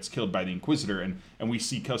nearly gets killed by the Inquisitor, and we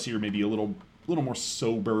see Kelsier maybe a little more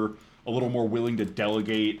sober, a little more willing to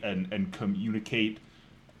delegate and communicate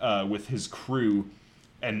with his crew,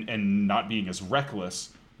 and not being as reckless.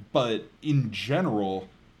 But in general,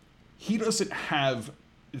 he doesn't have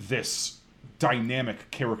this dynamic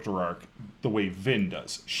character arc the way Vin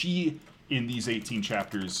does. She, in these 18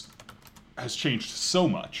 chapters, has changed so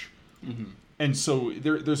much. And so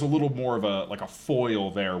there's a little more of a foil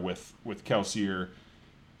there with Kelsier,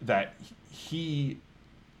 that he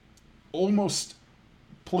almost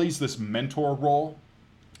plays this mentor role,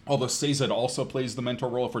 although Sazed also plays the mentor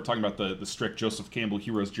role. If we're talking about the strict Joseph Campbell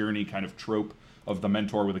hero's journey kind of trope of the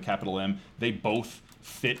mentor with a capital M, they both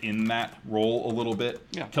fit in that role a little bit.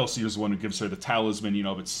 Yeah. Kelsier's the one who gives her the talisman,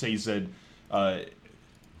 but Sazed,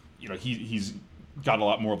 he's got a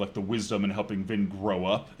lot more of like the wisdom and helping Vin grow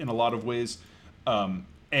up in a lot of ways.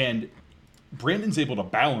 And Brandon's able to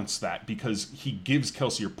balance that because he gives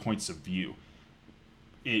Kelsier points of view.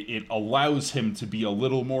 It allows him to be a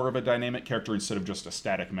little more of a dynamic character instead of just a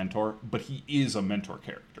static mentor, but he is a mentor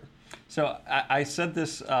character. So I said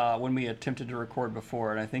this when we attempted to record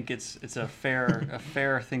before, and I think it's a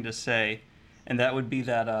fair thing to say, and that would be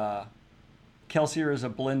that Kelsier is a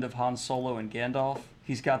blend of Han Solo and Gandalf.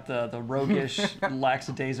 He's got the roguish,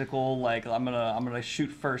 lackadaisical, like I'm gonna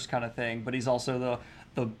shoot first kind of thing, but he's also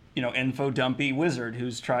the info dumpy wizard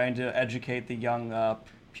who's trying to educate the young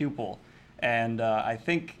pupil. And I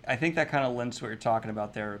think that kind of lends to what you're talking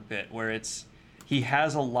about there a bit, where he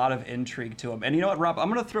has a lot of intrigue to him. And you know what, Rob?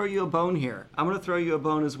 I'm going to throw you a bone here. I'm going to throw you a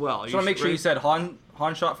bone as well. Just want to make sure you said Han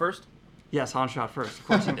shot first? Yes, Han shot first. Of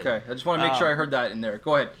course he did. Okay, I just want to make sure I heard that in there.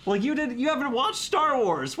 Go ahead. Well, you haven't watched Star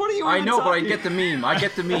Wars. What are you I know, but I get the meme. I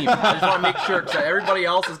just want to make sure, because everybody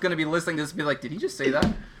else is going to be listening to this and be like, did he just say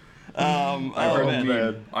that? I heard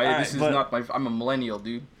man. I'm a millennial,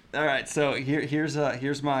 dude. All right, so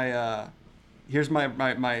here's my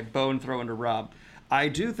bone thrown to Rob. I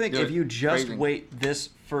do think if you just wait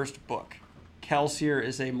this first book, Kelsier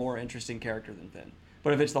is a more interesting character than Vin.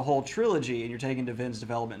 But if it's the whole trilogy and you're taking to Vin's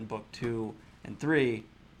development in book 2 and 3,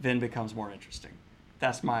 Vin becomes more interesting.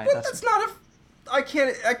 That's not I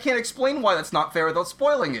can't explain why that's not fair without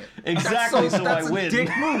spoiling it. Exactly, so I win. That's a dick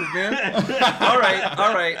move, man. All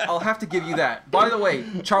right, I'll have to give you that. By the way,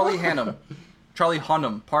 Charlie Hunnam,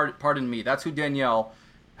 pardon me. That's who Danielle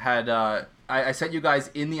had. I sent you guys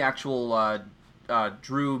in the actual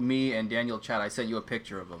Drew, me, and Daniel chat. I sent you a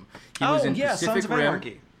picture of him. He was in Pacific Sons of Rim.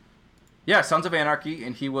 Anarchy. Yeah, Sons of Anarchy,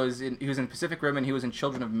 and he was in Pacific Rim, and he was in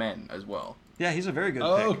Children of Men as well. Yeah, he's a very good pick.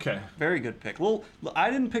 Oh, okay. Very good pick. Well,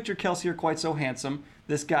 I didn't picture Kelsier quite so handsome.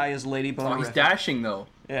 This guy is Lady Bonerific. Oh, he's dashing, though.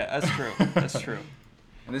 Yeah, that's true. That's true.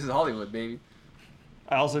 And this is Hollywood, baby.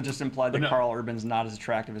 I also just implied that Carl Urban's not as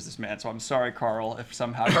attractive as this man, so I'm sorry, Carl, if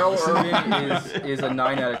somehow... Carl Urban is a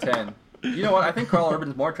 9 out of 10. You know what? I think Carl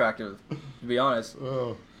Urban's more attractive, to be honest.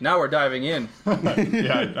 Oh. Now we're diving in. We're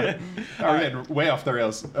getting way off the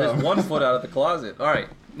rails. There's 1 foot out of the closet. All right,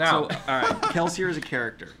 now. So, all right, Kelsier is a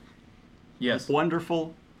character. Yes.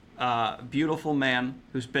 Wonderful, beautiful man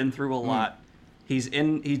who's been through a lot. He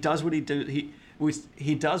does what he do.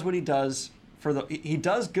 He does what he does he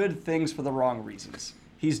does good things for the wrong reasons.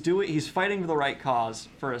 He's fighting for the right cause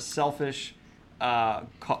for a selfish goal.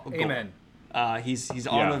 Amen. He's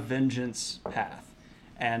on a vengeance path,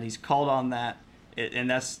 and he's called on that, and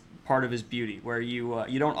that's part of his beauty, where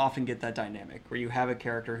you don't often get that dynamic, where you have a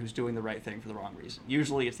character who's doing the right thing for the wrong reason.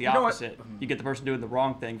 Usually it's the opposite. You get the person doing the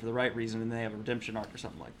wrong thing for the right reason, and they have a redemption arc or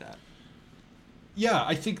something like that. Yeah,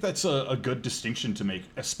 I think that's a good distinction to make,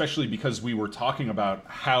 especially because we were talking about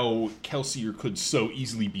how Kelsier could so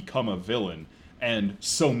easily become a villain, and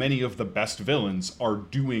so many of the best villains are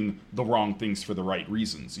doing the wrong things for the right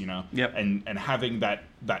reasons, Yep. And having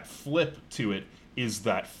that flip to it is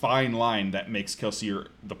that fine line that makes Kelsier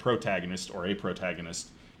the protagonist or a protagonist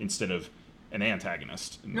instead of an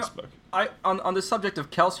antagonist in this book. On the subject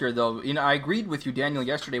of Kelsier, though, I agreed with you, Daniel,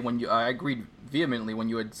 yesterday when I agreed vehemently when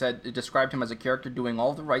you had described him as a character doing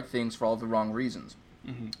all the right things for all the wrong reasons.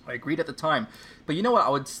 Mm-hmm. I agreed at the time, but you know what? I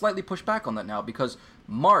would slightly push back on that now, because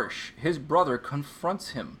Marsh, his brother, confronts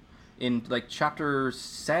him in like chapter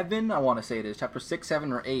 7. I want to say it is chapter 6,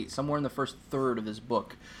 7, or 8, somewhere in the first third of this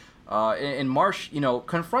book. And Marsh,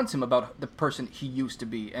 confronts him about the person he used to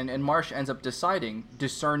be, and Marsh ends up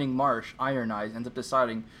discerning Marsh, Iron Eyes, ends up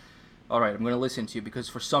deciding, all right, I'm going to listen to you because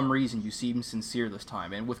for some reason you seem sincere this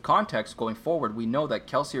time. And with context going forward, we know that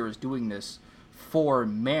Kelsier is doing this for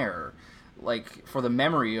Mare, like for the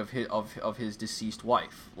memory of his deceased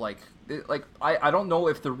wife. I don't know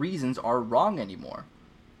if the reasons are wrong anymore.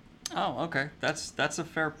 Oh, okay. That's a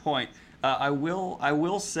fair point. I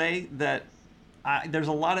will say that there's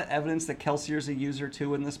a lot of evidence that Kelsier's a user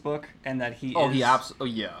too in this book, and that he is. He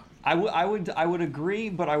absolutely. Oh, yeah. I would agree,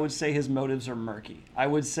 but I would say his motives are murky. I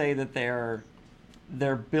would say that they're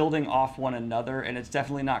building off one another, and it's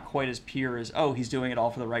definitely not quite as pure as, oh, he's doing it all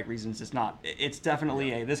for the right reasons. It's not. It's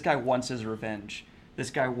definitely this guy wants his revenge. This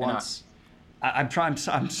guy wants. I'm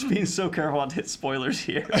just being so careful not to hit spoilers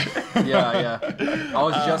here. Yeah. I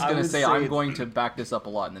was just gonna say I'm going to back this up a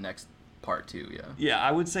lot in the next part too. Yeah. Yeah,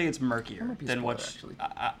 I would say it's murkier than spoiler, what. Actually.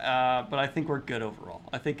 But I think we're good overall.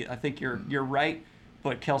 I think you're right,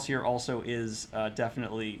 but Kelsier also is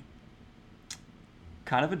definitely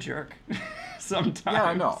kind of a jerk sometimes. Yeah,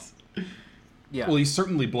 I know. Yeah. Well, he's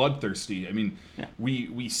certainly bloodthirsty. I mean, Yeah.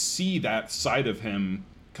 we see that side of him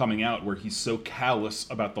coming out where he's so callous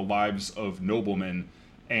about the lives of noblemen,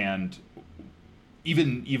 and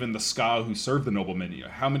even the Ska who serve the noblemen. You know,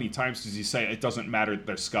 how many times does he say it doesn't matter that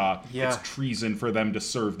they're Ska? Yeah. It's treason for them to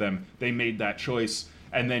serve them. They made that choice.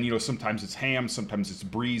 And then, sometimes it's Ham, sometimes it's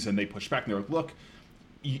Breeze, and they push back and they're like, look,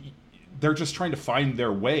 they're just trying to find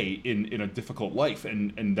their way in a difficult life,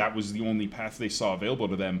 and that was the only path they saw available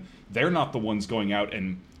to them. They're not the ones going out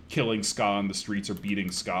and killing Ska on the streets or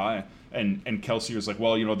beating Ska. And Kelsier's like,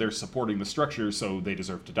 well, they're supporting the structure, so they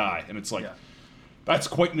deserve to die. And it's like, that's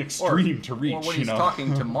quite an extreme to reach. Or when he's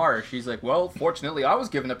talking to Marsh, he's like, well, fortunately, I was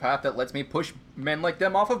given a path that lets me push men like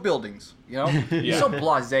them off of buildings. He's so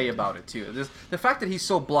blasé about it, too. The fact that he's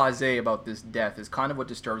so blasé about this death is kind of what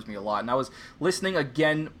disturbs me a lot. And I was listening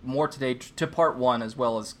again more today to part 1 as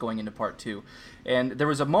well as going into part 2. And there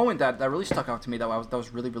was a moment that really stuck out to me that was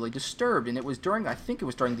really, really disturbed. And it was during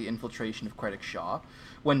the infiltration of Credit Shaw,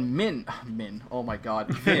 when Vin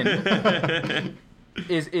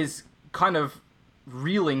is kind of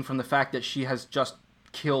reeling from the fact that she has just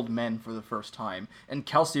killed men for the first time. And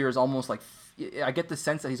Kelsier is almost like, I get the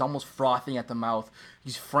sense that he's almost frothing at the mouth.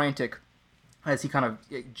 He's frantic as he kind of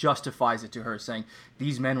justifies it to her, saying,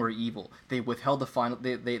 these men were evil. They upheld the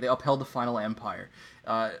final empire.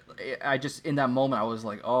 In that moment, I was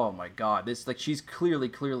like, oh my God, she's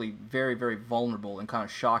clearly very, very vulnerable and kind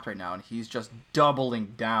of shocked right now. And he's just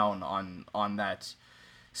doubling down on that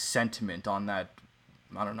sentiment, on that,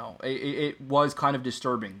 I don't know. It was kind of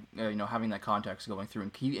disturbing, having that context going through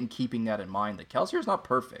and keeping that in mind. That Kelsier's not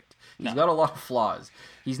perfect. He's got a lot of flaws.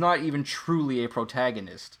 He's not even truly a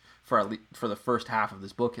protagonist for the first half of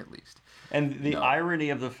this book, at least. And the irony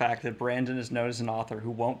of the fact that Brandon is known as an author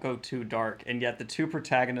who won't go too dark, and yet the two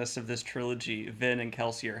protagonists of this trilogy, Vin and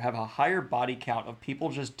Kelsier, have a higher body count of people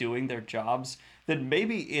just doing their jobs than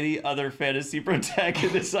maybe any other fantasy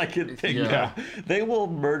protagonist I can think of. They will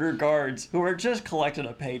murder guards who are just collecting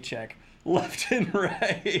a paycheck left and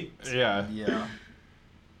right. Yeah.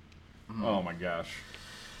 Mm. Oh my gosh.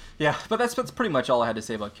 Yeah, but that's pretty much all I had to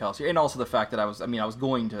say about Kelsier. And also the fact that I was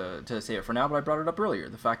going to say it for now, but I brought it up earlier.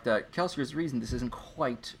 The fact that Kelsier's reason this isn't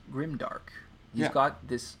quite grimdark. He's got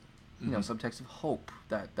this, subtext of hope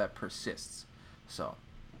that persists. So,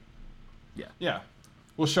 yeah. Yeah.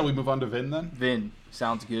 Well, shall we move on to Vin then? Vin.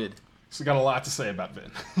 Sounds good. So got a lot to say about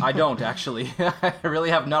Vin. I don't, actually. I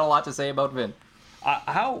really have not a lot to say about Vin.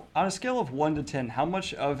 How, on a scale of 1 to 10, how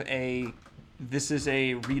much of this is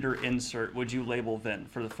a reader insert would you label Vin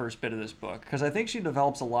for the first bit of this book? Because I think she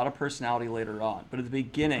develops a lot of personality later on. But at the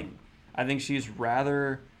beginning, I think she's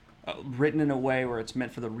rather written in a way where it's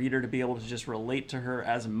meant for the reader to be able to just relate to her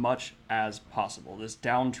as much as possible. This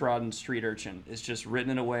downtrodden street urchin is just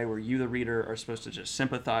written in a way where you, the reader, are supposed to just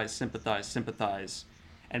sympathize,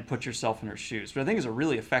 and put yourself in her shoes. But I think it's a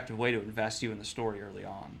really effective way to invest you in the story early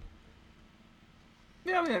on.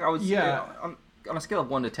 Yeah, I would say... On a scale of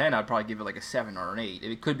 1 to 10, I'd probably give it like a 7 or an 8.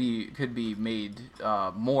 It could be made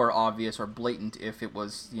more obvious or blatant if it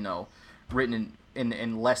was, written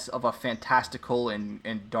in less of a fantastical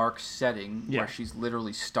and dark setting where she's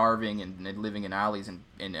literally starving and living in alleys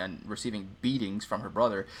and receiving beatings from her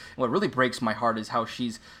brother. And what really breaks my heart is how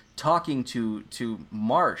she's talking to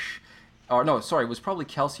Marsh. Or no, sorry, it was probably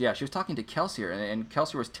Kelsier. Yeah, she was talking to Kelsier, and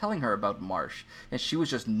Kelsier was telling her about Marsh, and she was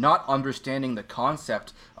just not understanding the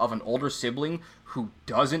concept of an older sibling who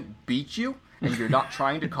doesn't beat you, and you're not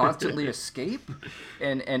trying to constantly escape.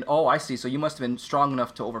 And oh, I see. So you must have been strong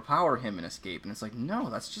enough to overpower him and escape. And it's like, no,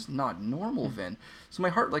 that's just not normal, Vin. So my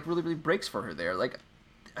heart really, really breaks for her there. Like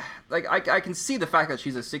I can see the fact that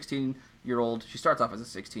she's a 16-year-old. She starts off as a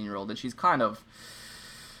 16-year-old, and she's kind of.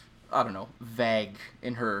 I don't know, vague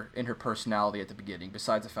in her personality at the beginning.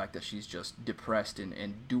 Besides the fact that she's just depressed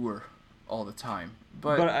and dour all the time.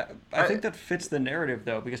 But I think that fits the narrative,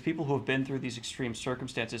 though, because people who have been through these extreme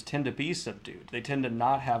circumstances tend to be subdued. They tend to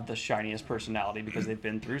not have the shiniest personality because they've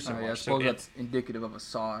been through so much. I suppose that's indicative of a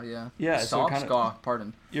Saw, yeah. Yeah, Saw, so Scaw,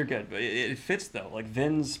 pardon. You're good. But it fits, though. Like,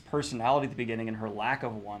 Vin's personality at the beginning and her lack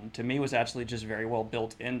of one, to me, was actually just very well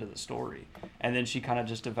built into the story. And then she kind of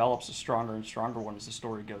just develops a stronger and stronger one as the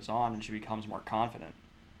story goes on, and she becomes more confident.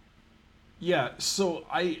 Yeah, so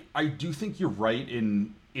I do think you're right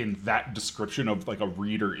in that description of like a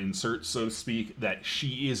reader insert, so to speak, that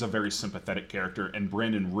she is a very sympathetic character, and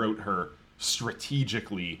Brandon wrote her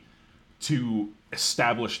strategically to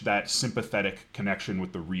establish that sympathetic connection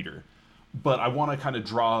with the reader. But I want to kind of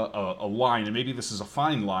draw a line, and maybe this is a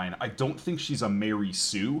fine line. I don't think she's a Mary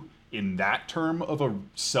Sue in that term of a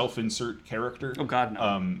self-insert character. Oh, God,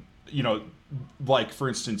 no. You know, like, for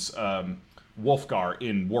instance, Wolfgar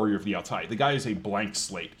in Warrior of the Altai. The guy is a blank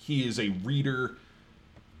slate. He is a reader,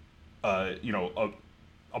 a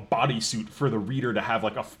bodysuit for the reader to have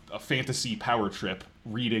like a fantasy power trip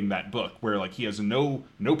reading that book, where like he has no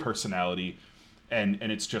personality, and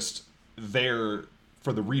it's just there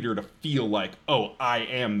for the reader to feel like, oh, I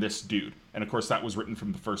am this dude. And of course that was written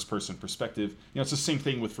from the first person perspective. You know, it's the same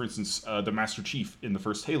thing with, for instance, the Master Chief in the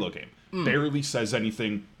first Halo game. Barely says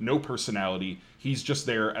anything, no personality. He's just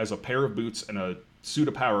there as a pair of boots and a suit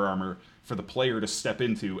of power armor for the player to step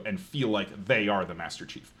into and feel like they are the Master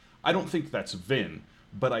Chief. I don't think that's Vin,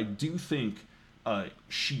 but I do think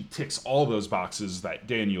she ticks all those boxes that,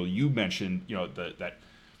 Daniel, you mentioned. You know,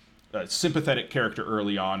 that sympathetic character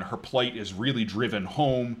early on. Her plight is really driven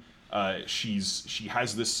home. She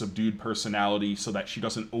has this subdued personality so that she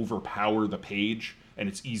doesn't overpower the page, and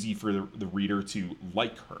it's easy for the reader to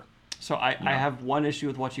like her. So I have one issue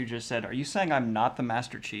with what you just said. Are you saying I'm not the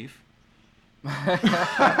Master Chief? I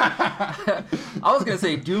was going to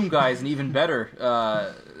say Doom Guy is an even better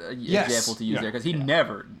example to use there, because he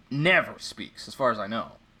never speaks, as far as I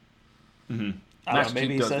know. Mm-hmm. I don't know,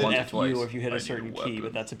 maybe he says F you if you hit a certain key,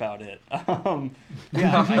 but that's about it.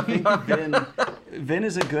 Yeah, I think Vin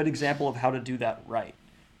is a good example of how to do that right,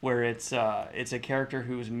 where it's a character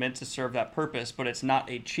who's meant to serve that purpose, but it's not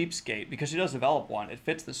a cheapskate, because she does develop one. It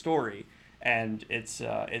fits the story, and it's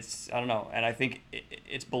I don't know, and I think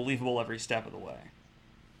it's believable every step of the way.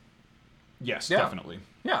 Yes, definitely.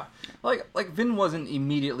 Yeah, like Vin wasn't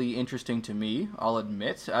immediately interesting to me, I'll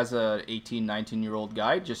admit, as a 18, 19-year-old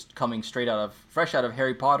guy just coming fresh out of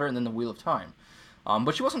Harry Potter and then the Wheel of Time.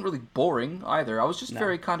 But she wasn't really boring either. I was just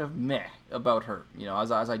very kind of meh about her, you know,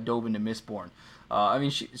 as I dove into Mistborn. I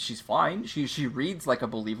mean, she's fine. She reads like a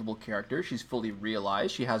believable character. She's fully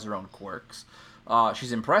realized. She has her own quirks.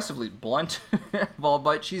 She's impressively blunt,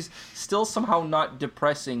 but she's still somehow not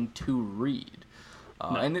depressing to read.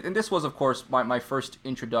 No. And this was, of course, my first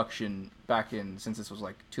introduction back in, since this was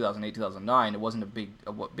like 2008, 2009. It wasn't a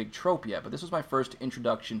big trope yet, but this was my first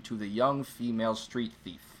introduction to the young female street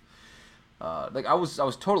thief. Like I was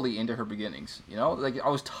totally into her beginnings, you know. Like I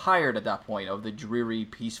was tired at that point of the dreary,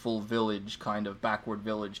 peaceful village kind of backward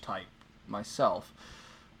village type myself.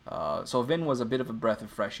 So Vin was a bit of a breath of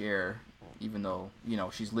fresh air, even though, you know,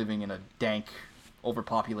 she's living in a dank,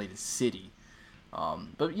 overpopulated city.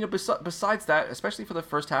 But, you know, besides that, especially for the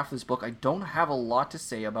first half of this book, I don't have a lot to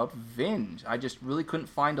say about Vin. I just really couldn't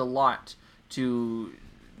find a lot to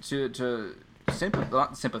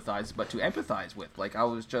not sympathize, but to empathize with. Like, I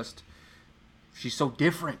was just, she's so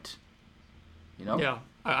different, you know? Yeah,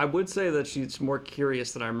 I would say that she's more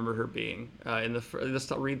curious than I remember her being. In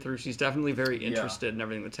this read through, she's definitely very interested in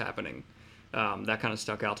everything that's happening. That kind of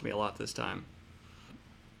stuck out to me a lot this time.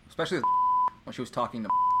 Especially when she was talking to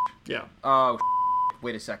Yeah. Oh,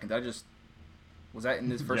 wait a second. Was that in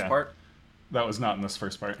this first part? That was not in this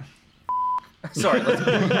first part. Sorry. All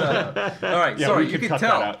right. Yeah, sorry. You can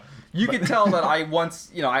tell. You can tell that I once,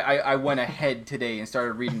 you know, I went ahead today and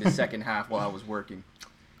started reading the second half while I was working.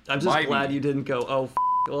 I'm just glad you didn't go, oh,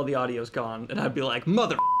 all the audio's gone, and I'd be like,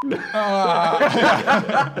 mother.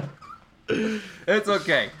 It's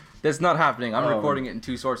okay. That's not happening. I'm recording it in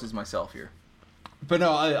two sources myself here. But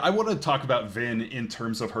no, I want to talk about Vin in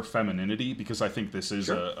terms of her femininity, because I think this is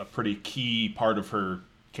a pretty key part of her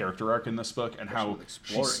character arc in this book, and how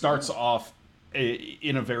she starts off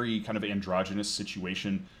in a very kind of androgynous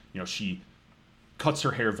situation. You know, she cuts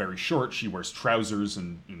her hair very short, she wears trousers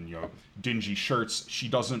and you know, dingy shirts. She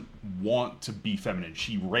doesn't want to be feminine.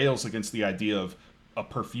 She rails against the idea of a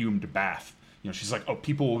perfumed bath. You know, she's like, oh,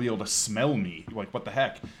 people will be able to smell me. Like, what the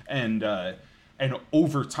heck? And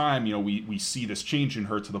over time, you know, we see this change in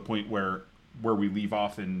her to the point where where we leave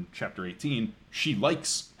off in chapter 18, she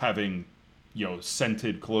likes having,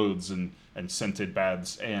 scented clothes and scented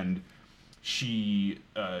baths, and she's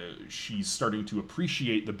starting to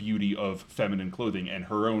appreciate the beauty of feminine clothing and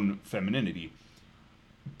her own femininity.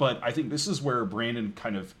 But I think this is where Brandon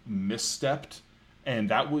kind of misstepped, and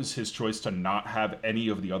that was his choice to not have any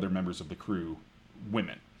of the other members of the crew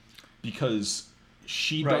women, because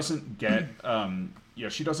she doesn't get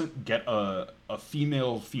she doesn't get a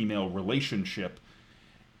female relationship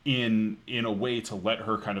in a way to let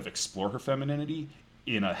her kind of explore her femininity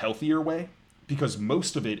in a healthier way, because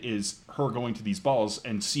most of it is her going to these balls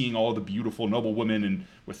and seeing all the beautiful noble women and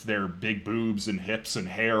with their big boobs and hips and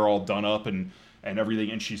hair all done up and everything,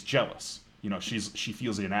 and she's jealous. She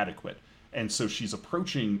feels inadequate, and so she's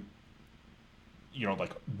approaching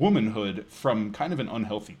like womanhood from kind of an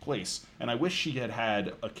unhealthy place. And I wish she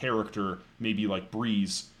had a character maybe like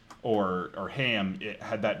Breeze or Ham,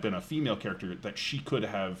 had that been a female character, that she could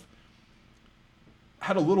have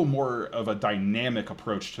had a little more of a dynamic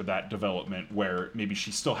approach to that development, where maybe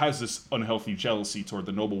she still has this unhealthy jealousy toward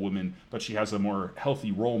the noble women, but she has a more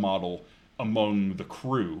healthy role model among the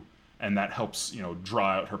crew, and that helps, draw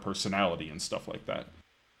out her personality and stuff like that.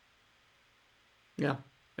 Yeah,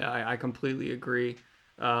 I completely agree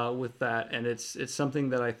with that, and it's something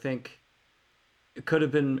that I think it could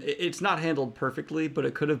have been. It's not handled perfectly, but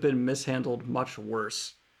it could have been mishandled much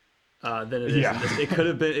worse than it is. Yeah.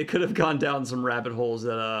 It could have gone down some rabbit holes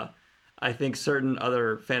that I think certain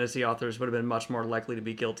other fantasy authors would have been much more likely to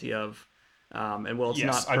be guilty of. And while it's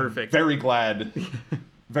not perfect, I'm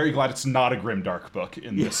very glad it's not a grimdark book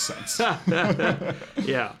in this sense.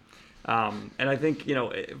 Yeah. And I think,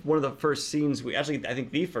 one of the first scenes I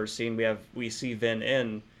think the first scene we see Vin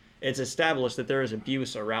in, it's established that there is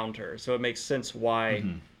abuse around her. So it makes sense why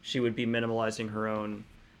she would be minimalizing her own,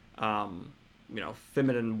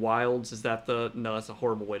 feminine wilds. Is that no, that's a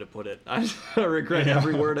horrible way to put it. I regret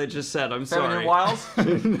every word I just said. I'm sorry. Feminine wilds?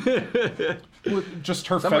 Just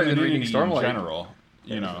her Somebody's been femininity reading in Stormlight. general,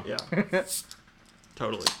 Yeah.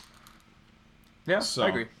 Totally. Yeah, So- I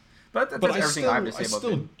agree. But that's But everything I have to say I about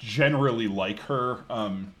still Vin. generally like her.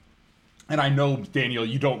 And I know, Daniel,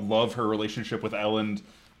 you don't love her relationship with Elend.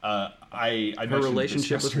 I Her mentioned this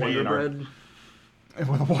relationship with yesterday Wonder in Bread.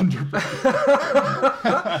 with Wonder Bread.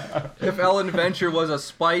 If Ellen Venture was a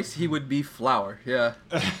spice, he would be flour. Yeah.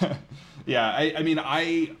 Yeah, I mean,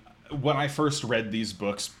 when I first read these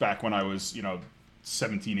books back when I was,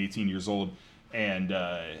 17, 18 years old, and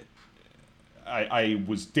I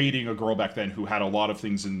was dating a girl back then who had a lot of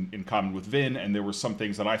things in common with Vin, and there were some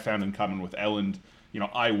things that I found in common with Elend.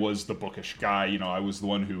 I was the bookish guy. I was the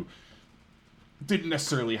one who didn't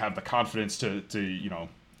necessarily have the confidence to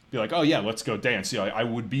be like, oh yeah, let's go dance. I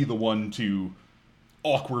would be the one to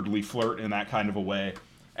awkwardly flirt in that kind of a way.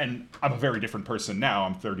 And I'm a very different person now.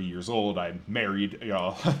 I'm 30 years old. I'm married.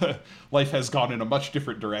 Life has gone in a much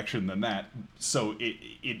different direction than that. So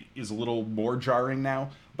it is a little more jarring now.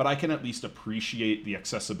 But I can at least appreciate the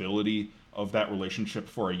accessibility of that relationship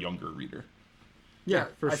for a younger reader. Yeah,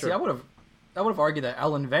 for I sure. See, I would have argued that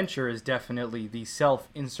Ellen Venture is definitely the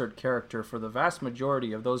self-insert character for the vast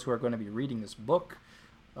majority of those who are going to be reading this book.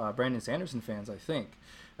 Brandon Sanderson fans, I think,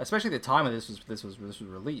 especially at the time of this was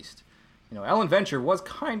released. Ellen Venture was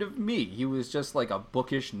kind of me. He was just like a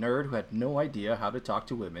bookish nerd who had no idea how to talk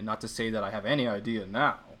to women. Not to say that I have any idea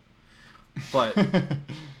now, but I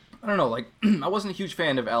don't know. Like, I wasn't a huge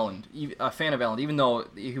fan of Elend, even though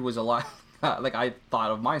he was a lot like I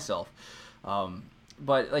thought of myself.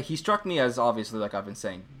 But like he struck me as, obviously, like I've been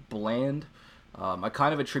saying, bland. I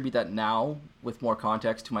kind of attribute that now, with more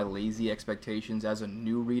context, to my lazy expectations as a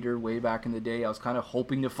new reader way back in the day. I was kind of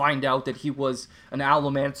hoping to find out that he was an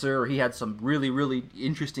Allomancer, or he had some really, really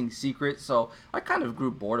interesting secret, so I kind of grew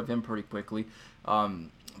bored of him pretty quickly.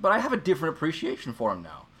 But I have a different appreciation for him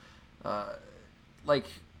now.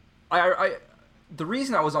 The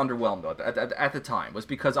reason I was underwhelmed, though, at the time, was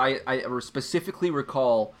because I specifically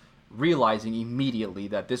recall realizing immediately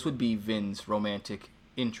that this would be Vin's romantic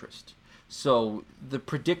interest. So the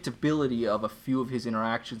predictability of a few of his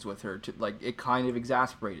interactions with her, it kind of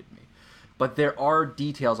exasperated me. But there are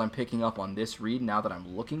details I'm picking up on this read now that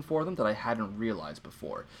I'm looking for them that I hadn't realized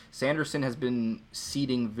before. Sanderson has been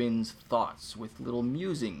seeding Vin's thoughts with little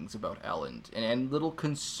musings about Elend and little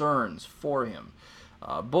concerns for him,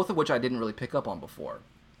 both of which I didn't really pick up on before.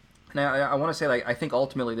 Now, I want to say, I think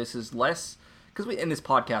ultimately this is less... Because in this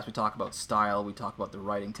podcast, we talk about style, we talk about the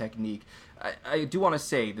writing technique. I do want to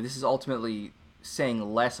say that this is ultimately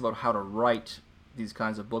saying less about how to write these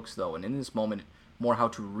kinds of books, though, and in this moment, more how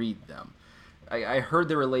to read them. I heard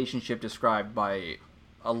the relationship described by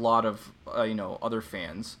a lot of other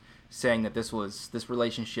fans saying that this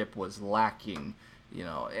relationship was lacking.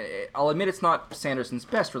 I'll admit it's not Sanderson's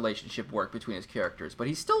best relationship work between his characters, but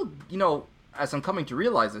he's still, as I'm coming to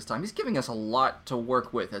realize this time, he's giving us a lot to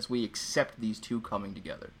work with as we accept these two coming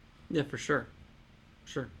together. Yeah, for sure.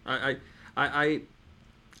 Sure. I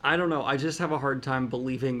don't know. I just have a hard time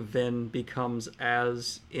believing Vin becomes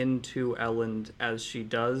as into Elend as she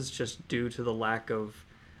does, just due to the lack of...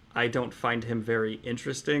 I don't find him very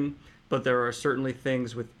interesting, but there are certainly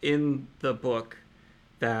things within the book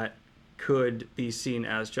that could be seen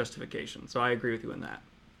as justification. So I agree with you in that.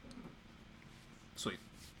 Sweet.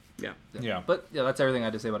 Yeah. But yeah, that's everything I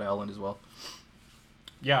had to say about Elend as well.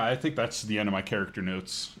 Yeah, I think that's the end of my character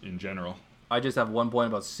notes in general. I just have one point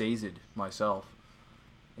about Sazed myself.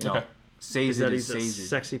 Okay. Is that Sazed he's is a Sazed.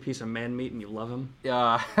 sexy piece of man meat and you love him?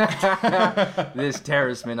 This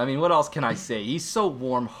Terraceman. I mean, what else can I say? He's so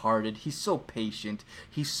warm-hearted. He's so patient.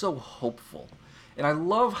 He's so hopeful. And I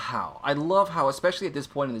love how, especially at this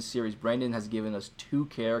point in the series, Brandon has given us two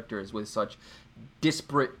characters with such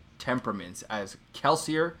disparate temperaments as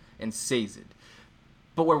Kelsier and Sazed.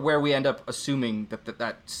 But where we end up assuming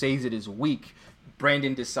that Sazed is weak,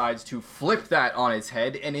 Brandon decides to flip that on its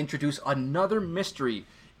head and introduce another mystery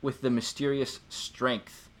with the mysterious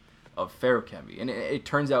strength of Feruchemy. And it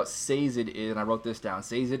turns out Sazed is, and I wrote this down,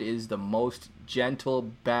 Sazed is the most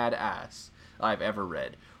gentle badass I've ever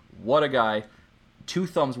read. What a guy. 2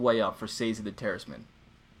 thumbs way up for Sazed the Terraceman.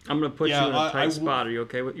 I'm going to put you in a tight spot. Are you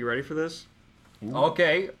okay? You ready for this? Ooh.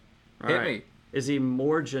 Okay. All Hit right. me. Is he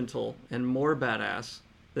more gentle and more badass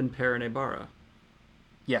than Perrin Ibarra?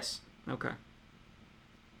 Yes. Okay.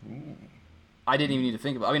 I didn't even need to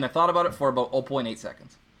think about it. I mean, I thought about it for about 0.8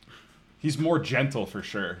 seconds. He's more gentle for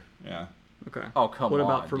sure. Yeah. Okay. Oh, come What on,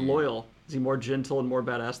 about for dude. Loyal? Is he more gentle and more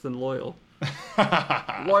badass than Loyal?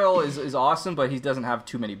 Loyal is awesome, but he doesn't have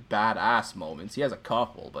too many badass moments. He has a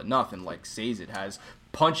couple, but nothing like Sazed has.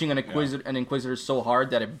 Punching an Inquisitor so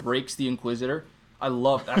hard that it breaks the Inquisitor. I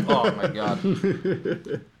love that. Oh my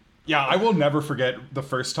god. Yeah, I will never forget the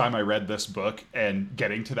first time I read this book and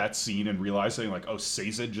getting to that scene and realizing, like, oh,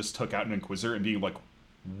 Sazed just took out an Inquisitor and being like,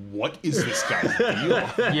 what is this guy's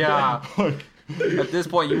deal? Yeah. At this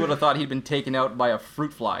point, you would have thought he'd been taken out by a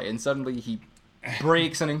fruit fly, and suddenly he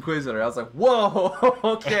breaks an Inquisitor. I was like, whoa,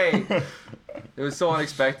 okay. It was so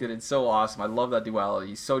unexpected and so awesome. I love that duality.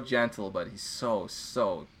 He's so gentle, but he's so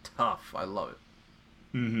tough. I love it.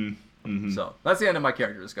 Mm-hmm. So, that's the end of my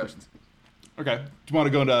character discussions. Okay. Do you want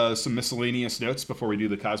to go into some miscellaneous notes before we do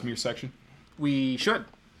the Cosmere section? We should.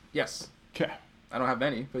 Yes. Okay. I don't have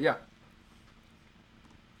many, but yeah.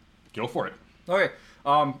 Go for it. Okay.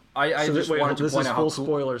 I So just wait, wanted to this point is out full how cool...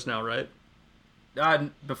 spoilers now, right?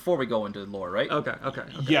 Before we go into lore, right? Okay.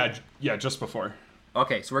 Yeah, just before.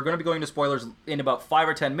 Okay, so we're going to be going to spoilers in about 5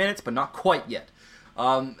 or 10 minutes, but not quite yet.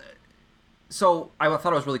 So I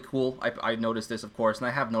thought it was really cool. I noticed this, of course, and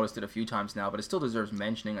I have noticed it a few times now, but it still deserves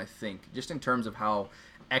mentioning, I think, just in terms of how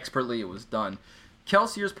expertly it was done.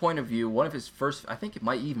 Kelsier's point of view, one of his first, I think it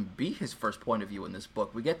might even be his first point of view in this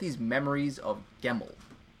book. We get these memories of Gemmel,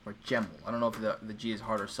 or Gemmel. I don't know if the G is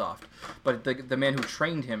hard or soft, but the man who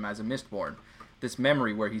trained him as a Mistborn. This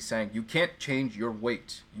memory where he's saying, you can't change your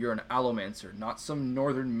weight. You're an Allomancer, not some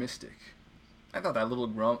northern mystic. I thought that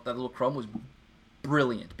little crumb was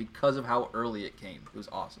brilliant because of how early it came. It was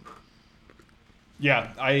awesome.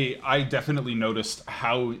 Yeah, I definitely noticed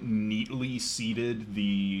how neatly seated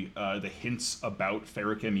the hints about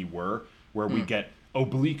Feruchemy were, where we get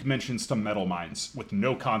oblique mentions to metal mines with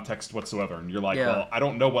no context whatsoever, and you're like, well, I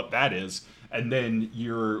don't know what that is, and then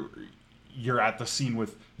you're at the scene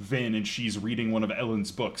with Vin, and she's reading one of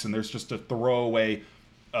Elend's books, and there's just a throwaway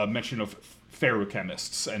mention of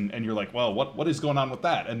feruchemists, and you're like, well, what is going on with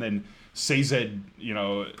that? And then Sazed,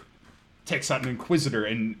 takes out an Inquisitor,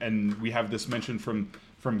 and we have this mention from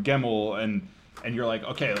Gemmel, and you're like,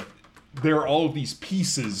 okay, there are all of these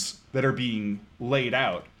pieces that are being laid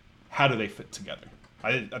out. How do they fit together?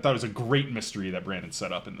 I thought it was a great mystery that Brandon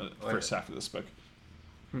set up in the first half of this book.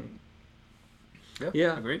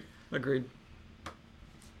 Yeah. Agreed.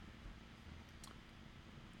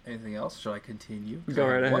 Anything else? Should I continue? Go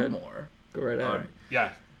right ahead. One more. Go right ahead. All right.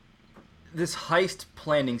 Yeah. This heist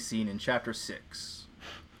planning scene in chapter 6.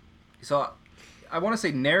 So, I want to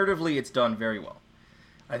say narratively it's done very well.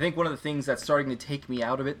 I think one of the things that's starting to take me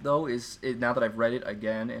out of it, though, is now that I've read it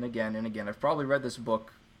again and again and again. I've probably read this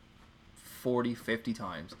book 40, 50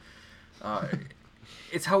 times.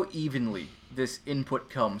 It's how evenly this input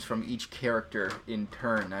comes from each character in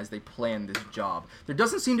turn as they plan this job. There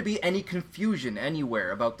doesn't seem to be any confusion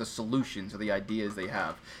anywhere about the solutions or the ideas they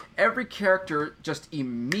have. Every character just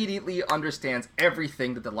immediately understands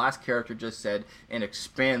everything that the last character just said and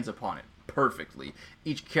expands upon it perfectly.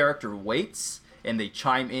 Each character waits, and they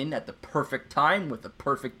chime in at the perfect time with the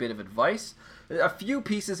perfect bit of advice. A few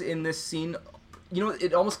pieces in this scene,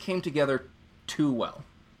 it almost came together too well.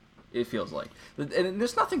 It feels like, and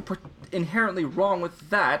there's nothing inherently wrong with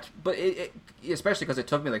that, but especially because it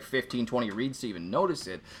took me like 15, 20 reads to even notice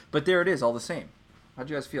it. But there it is, all the same. How'd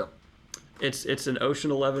you guys feel? It's an Ocean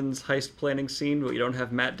 11's heist planning scene, but you don't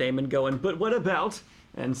have Matt Damon going, but what about?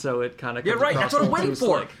 And so it kind of yeah, right. That's what I'm waiting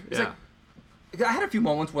for. Yeah. I had a few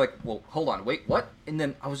moments where well, hold on, wait, what? And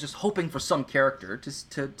then I was just hoping for some character to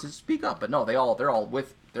speak up, but no, they're all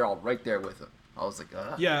right there with him. I was like,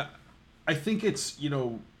 Yeah, I think it's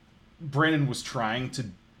Brandon was trying to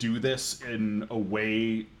do this in a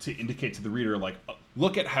way to indicate to the reader, like,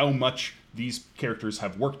 look at how much these characters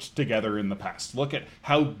have worked together in the past. Look at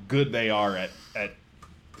how good they are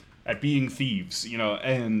at being thieves,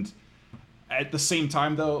 and at the same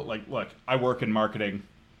time, though, like, look, I work in marketing.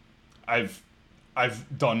 I've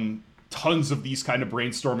done tons of these kind of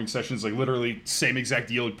brainstorming sessions, like literally same exact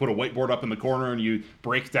deal. You put a whiteboard up in the corner and you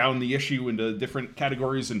break down the issue into different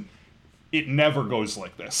categories, and it never goes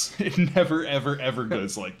like this. It never, ever, ever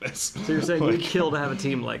goes like this. So you're saying we'd kill to have a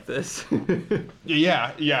team like this?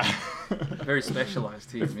 Yeah. Very specialized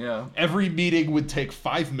team, yeah. Every meeting would take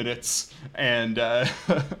 5 minutes, and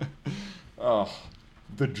oh,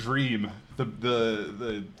 the dream,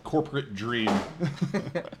 the corporate dream.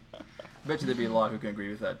 I bet you there'd be a lot who can agree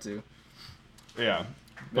with that too. Yeah,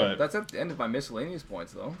 but that's at the end of my miscellaneous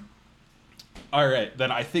points, though. All right,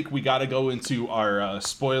 then I think we got to go into our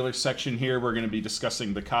spoiler section here. We're going to be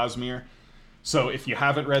discussing the Cosmere. So if you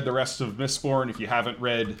haven't read the rest of Mistborn, if you haven't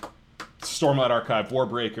read Stormlight Archive,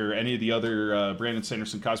 Warbreaker, any of the other Brandon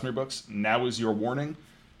Sanderson Cosmere books, now is your warning.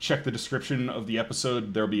 Check the description of the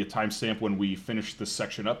episode. There'll be a timestamp when we finish this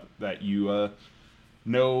section up that you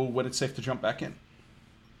know when it's safe to jump back in.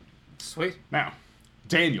 Sweet. Now,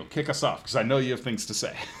 Daniel, kick us off, because I know you have things to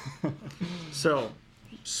say. So,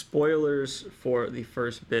 spoilers for the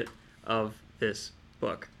first bit of this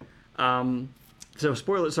book.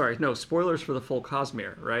 Spoilers for the full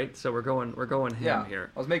Cosmere, right? So we're going ham here.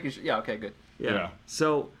 I was making sure. Yeah, okay, good. Yeah.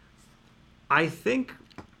 So, I think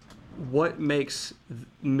what makes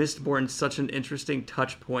Mistborn such an interesting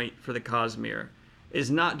touch point for the Cosmere is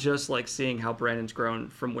not just like seeing how Brandon's grown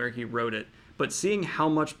from where he wrote it, but seeing how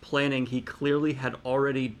much planning he clearly had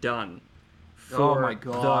already done for the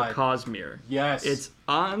Cosmere. Yes. It's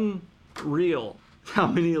unreal how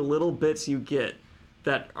many little bits you get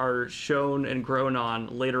that are shown and grown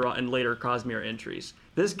on later Cosmere entries.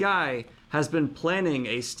 This guy has been planning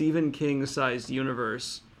a Stephen King-sized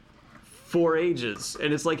universe for ages,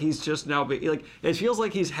 and it's like he's just now it feels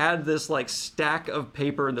like he's had this like stack of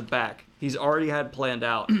paper in the back he's already had planned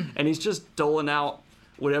out, and he's just doling out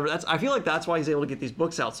whatever. I feel like that's why he's able to get these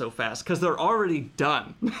books out so fast, because they're already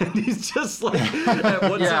done. And he's just like,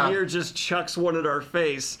 once a year, just chucks one at our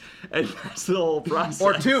face, and that's the whole process.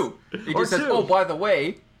 Or two. He just says, oh, by the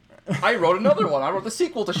way, I wrote another one. I wrote the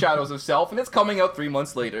sequel to Shadows of Self, and it's coming out 3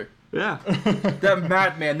 months later. Yeah. That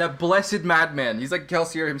madman, that blessed madman. He's like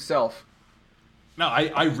Kelsier himself. No,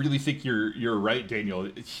 I really think you're right, Daniel.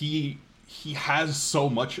 He has so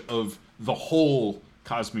much of the whole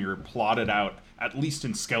Cosmere plotted out, at least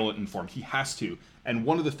in skeleton form. He has to. And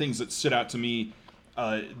one of the things that stood out to me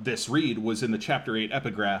this read was in the Chapter 8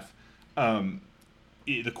 epigraph.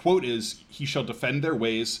 The quote is, "He shall defend their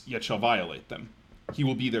ways, yet shall violate them. He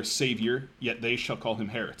will be their savior, yet they shall call him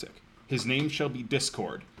heretic. His name shall be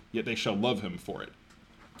Discord, yet they shall love him for it."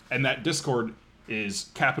 And that Discord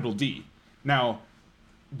is capital D. Now,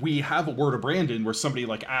 we have a word of Brandon where somebody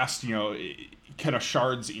asked, can a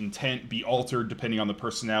shard's intent be altered depending on the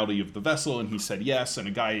personality of the vessel? And he said yes. And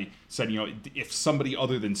a guy said, if somebody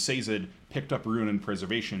other than Sazed picked up Ruin and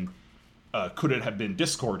Preservation, could it have been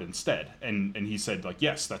Discord instead? And he said,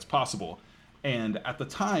 yes, that's possible. And at the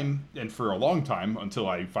time, and for a long time, until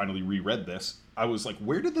I finally reread this, I was like,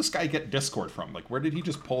 where did this guy get Discord from? Where did he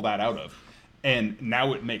just pull that out of? And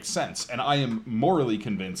now it makes sense. And I am morally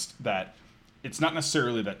convinced that it's not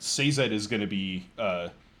necessarily that Sazed is going to be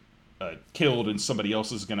killed and somebody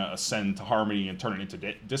else is going to ascend to Harmony and turn it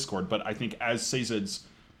into Discord, but I think as Sazed's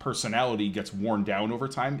personality gets worn down over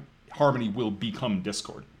time, Harmony will become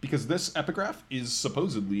Discord. Because this epigraph is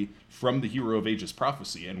supposedly from the Hero of Ages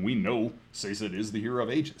prophecy, and we know Sazed is the Hero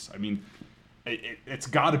of Ages. I mean, it's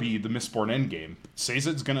got to be the Mistborn endgame.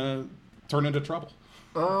 Sazed's going to turn into trouble.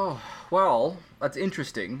 Oh, well, that's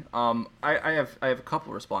interesting. I have a couple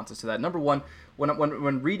of responses to that. Number one,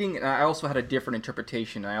 when reading, and I also had a different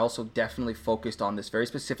interpretation. I also definitely focused on this very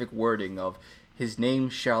specific wording of his name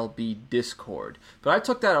shall be Discord. But I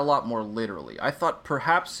took that a lot more literally. I thought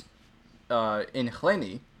perhaps in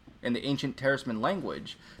Hleni, in the ancient Terrisman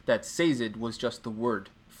language, that Sazed was just the word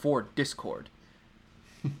for Discord.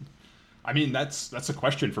 I mean, that's a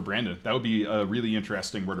question for Brandon. That would be a really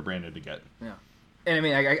interesting word of Brandon to get. Yeah. And I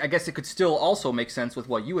mean, I guess it could still also make sense with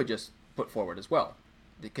what you had just put forward as well.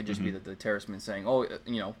 It could just be that the Terrisman saying,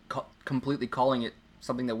 completely calling it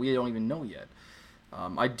something that we don't even know yet.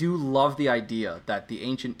 I do love the idea that the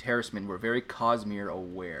ancient Terrismen were very Cosmere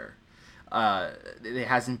aware. It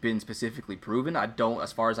hasn't been specifically proven.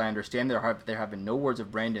 As far as I understand, there have been no words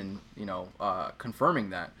of Brandon,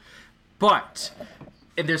 confirming that. But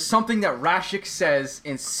if there's something that Rashik says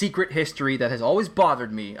in Secret History that has always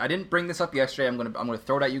bothered me, I didn't bring this up yesterday. I'm gonna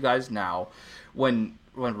throw it at you guys now. When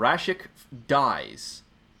Rashik dies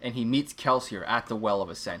and he meets Kelsier at the Well of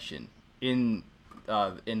Ascension in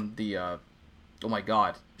the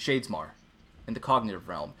Shadesmar, in the cognitive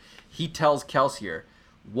realm, he tells Kelsier,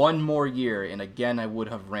 "One more year, and again I would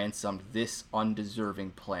have ransomed this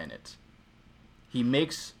undeserving planet." He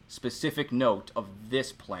makes specific note of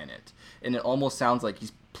this planet, and it almost sounds like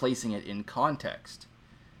he's placing it in context.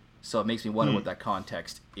 So it makes me wonder what that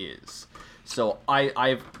context is. So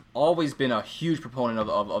I've always been a huge proponent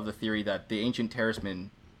of the theory that the ancient Terrismen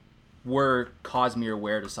were Cosmere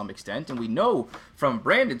aware to some extent, and we know from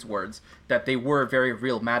Brandon's words that they were very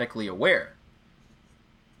realmatically aware.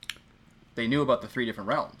 They knew about the 3 different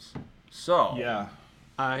realms. So yeah,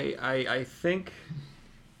 I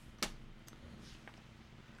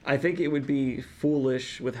think it would be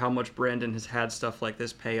foolish with how much Brandon has had stuff like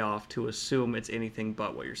this pay off to assume it's anything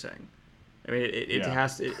but what you're saying. I mean, he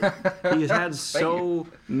has had so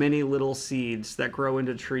many little seeds that grow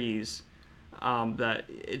into trees that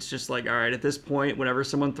it's just like, all right, at this point, whenever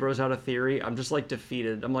someone throws out a theory, I'm just like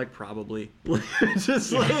defeated. I'm like, probably.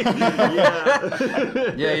 Just like,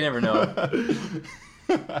 yeah. Yeah, you never know.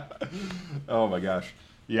 Oh my gosh.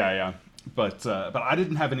 Yeah. But I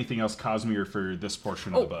didn't have anything else Cosmere for this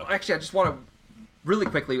portion of the book. Actually, I just want to really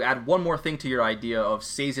quickly add one more thing to your idea of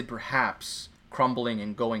Sazed perhaps crumbling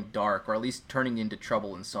and going dark, or at least turning into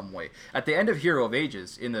trouble in some way. At the end of Hero of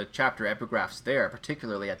Ages, in the chapter epigraphs there,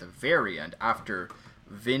 particularly at the very end, after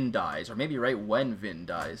Vin dies, or maybe right when Vin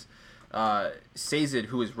dies, Sazed,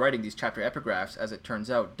 who is writing these chapter epigraphs, as it turns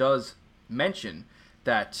out, does mention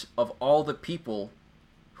that of all the people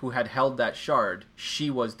who had held that shard, she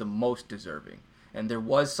was the most deserving. And there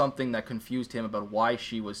was something that confused him about why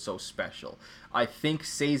she was so special. I think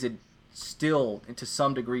Sazed still, to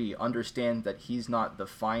some degree, understands that he's not the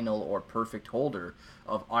final or perfect holder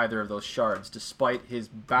of either of those shards, despite his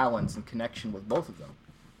balance and connection with both of them.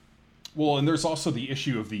 Well, and there's also the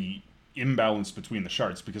issue of the imbalance between the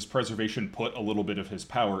shards, because Preservation put a little bit of his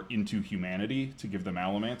power into humanity to give them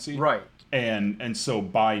allomancy. Right. And so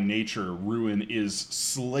by nature, Ruin is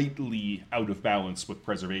slightly out of balance with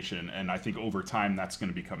Preservation, and I think over time that's going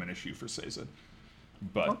to become an issue for Sazed.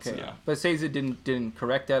 But okay. But Sazed didn't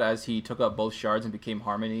correct that as he took up both shards and became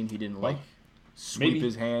Harmony, and he didn't sweep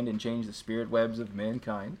his hand and change the spirit webs of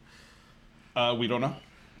mankind. We don't know.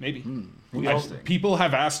 Maybe. Interesting. People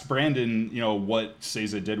have asked Brandon, what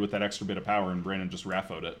Sazed did with that extra bit of power, and Brandon just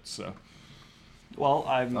raffoed it. So. Well,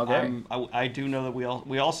 I do know that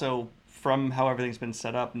we also, from how everything's been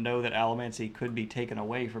set up, know that allomancy could be taken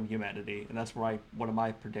away from humanity, and that's why one of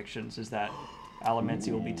my predictions is that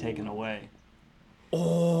allomancy will be taken away.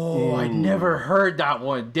 Oh, I never heard that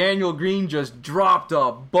one. Daniel Green just dropped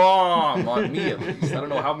a bomb on me, at least. I don't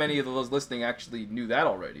know how many of those listening actually knew that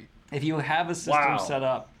already. If you have a system set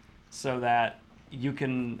up so that you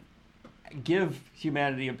can give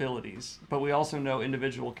humanity abilities, but we also know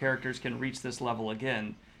individual characters can reach this level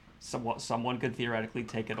again, someone could theoretically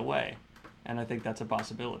take it away. And I think that's a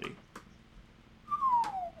possibility.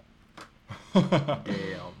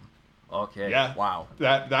 Damn. Okay. Yeah. Wow.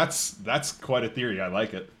 That's quite a theory. I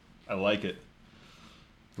like it.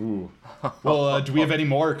 Ooh. Well, do we have any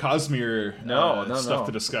more Cosmere stuff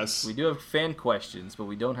to discuss? We do have fan questions, but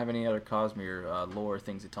we don't have any other Cosmere lore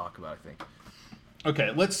things to talk about, I think.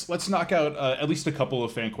 Okay, let's knock out at least a couple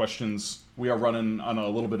of fan questions. We are running on a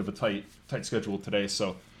little bit of a tight schedule today,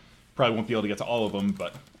 so probably won't be able to get to all of them,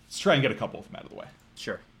 but let's try and get a couple of them out of the way.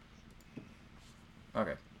 Sure.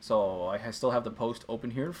 Okay, so I still have the post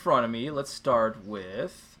open here in front of me. Let's start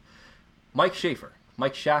with Mike Schaefer.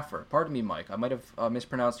 Mike Schaffer. Pardon me, Mike. I might have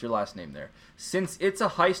mispronounced your last name there. Since it's a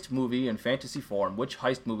heist movie in fantasy form, which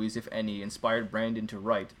heist movies, if any, inspired Brandon to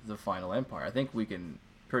write The Final Empire? I think we can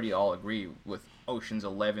pretty all agree with Ocean's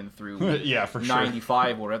 11 through Yeah, for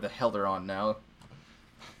 95, or whatever the hell they're on now.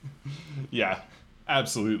 Yeah,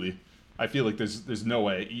 absolutely. I feel like there's no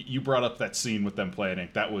way. You brought up that scene with them planning.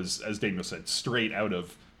 That was, as Daniel said, straight out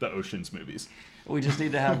of the Ocean's movies. We just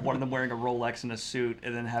need to have one of them wearing a Rolex and a suit,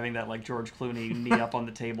 and then having that like George Clooney knee up on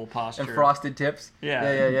the table posture. And frosted tips. Yeah.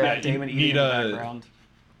 Matt Damon eating in the background.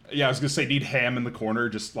 Yeah, I was gonna say need Ham in the corner,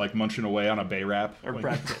 just like munching away on a bay wrap. Or like,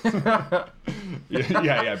 Brad Pitt.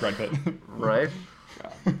 yeah, Brad Pitt. Right.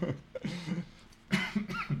 All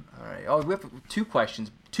right. Oh, we have two questions.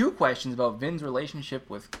 Two questions about Vin's relationship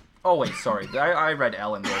with. Oh wait, sorry. I read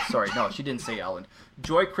Ellen there. Sorry, no, she didn't say Ellen.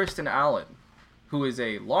 Joy Kristen Allen, who is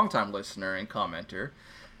a longtime listener and commenter.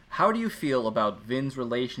 How do you feel about Vin's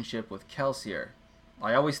relationship with Kelsier?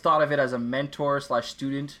 I always thought of it as a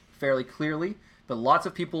mentor/student fairly clearly, but lots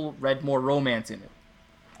of people read more romance in it.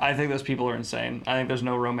 I think those people are insane. I think there's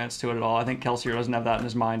no romance to it at all. I think Kelsier doesn't have that in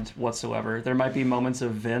his mind whatsoever. There might be moments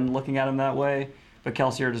of Vin looking at him that way, but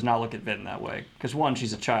Kelsier does not look at Vin that way. Because one,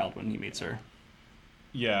 she's a child when he meets her.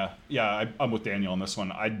 Yeah, I'm with Daniel on this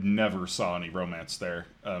one. I never saw any romance there.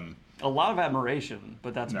 A lot of admiration,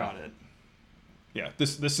 but that's about it. Yeah,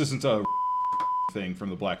 this isn't a thing from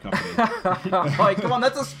the Black Company. Like, come on,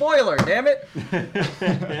 that's a spoiler, damn it.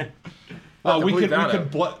 We could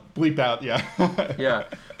bleep out, yeah. Yeah,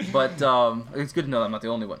 but it's good to know I'm not the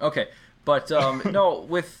only one. Okay, but no,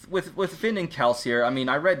 with Vin and Kelsier, I mean,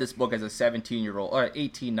 I read this book as a 17-year-old, or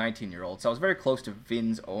 18, 19-year-old, so I was very close to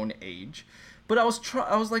Vin's own age. But I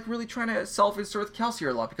was like really trying to self-insert with Kelsier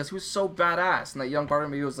a lot because he was so badass, and that young part of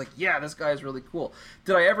me was like, yeah, this guy is really cool.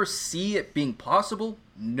 Did I ever see it being possible?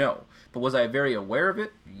 No. But was I very aware of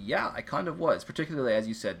it? Yeah, I kind of was, particularly as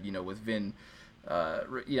you said, with Vin,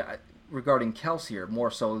 regarding Kelsier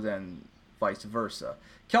more so than vice versa.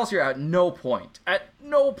 Kelsier at no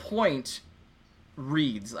point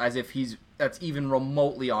reads as if that's even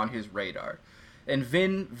remotely on his radar. And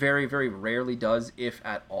Vin very, very rarely does, if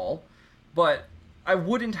at all. But I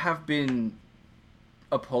wouldn't have been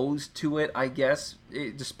opposed to it, I guess,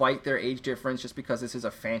 despite their age difference, just because this is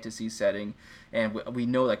a fantasy setting, and we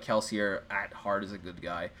know that Kelsier at heart is a good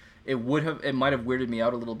guy. It might have weirded me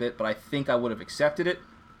out a little bit, but I think I would have accepted it.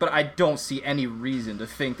 But I don't see any reason to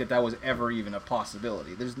think that was ever even a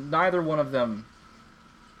possibility. There's neither one of them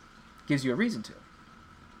gives you a reason to.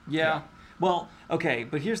 Yeah. Well, okay,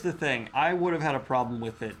 but here's the thing. I would have had a problem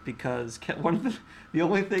with it because the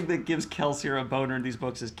only thing that gives Kelsier a boner in these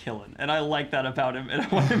books is killing. And I like that about him, and I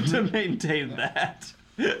want him to maintain that.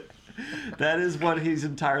 That is what he's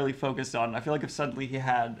entirely focused on. I feel like if suddenly he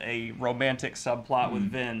had a romantic subplot with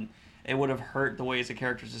Vin, it would have hurt the way his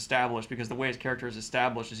character is established, because the way his character is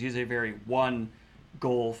established is he's a very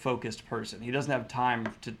one-goal-focused person. He doesn't have time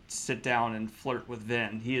to sit down and flirt with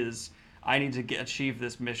Vin. He is... I need to achieve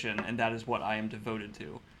this mission, and that is what I am devoted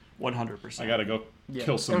to, 100%. I gotta go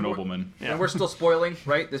kill some noblemen. And we're still spoiling,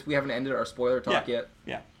 right? We haven't ended our spoiler talk yet.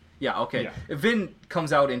 Yeah. Okay. Yeah. If Vin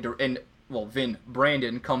comes out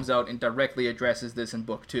Brandon comes out and directly addresses this in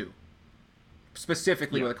book 2,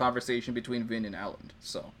 specifically with a conversation between Vin and Alan.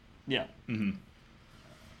 So. Yeah.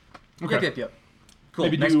 Mm-hmm. Okay. Yep. Cool.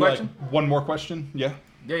 Maybe Next question. One more question. Yeah.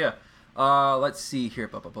 Yeah. Let's see here.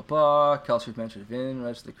 Kelsier mentioned Vin,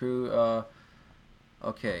 rest of the crew.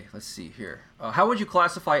 Okay, let's see here. How would you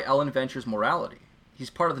classify Ellen Venture's morality? He's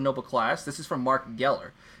part of the noble class. This is from Mark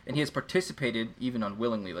Geller, and he has participated, even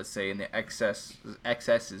unwillingly, let's say, in the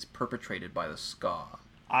excesses perpetrated by the Ska.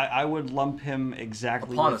 I would lump him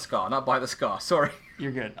exactly upon the Ska, not by the Ska. Sorry.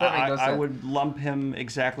 You're good. I would lump him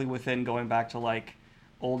exactly within going back to like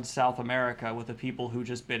old South America with the people who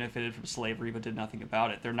just benefited from slavery but did nothing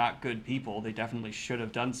about it. They're not good people. They definitely should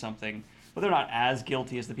have done something, but they're not as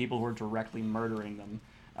guilty as the people who are directly murdering them.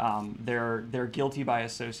 They're guilty by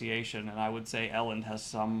association, and I would say Ellen has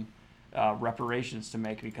some reparations to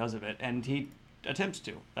make because of it, and he attempts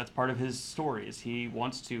to. That's part of his story, is he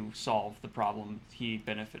wants to solve the problem he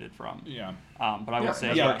benefited from. Yeah. But I would say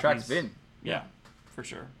that's what attracts Vin. Yeah, for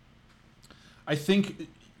sure. I think...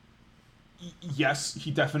 Yes, he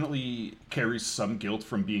definitely carries some guilt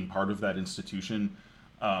from being part of that institution.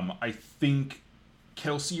 I think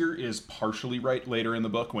Kelsier is partially right later in the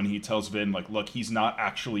book when he tells Vin, like, look, he's not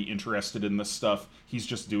actually interested in this stuff. He's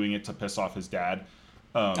just doing it to piss off his dad.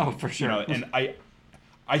 For sure. And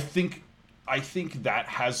I think that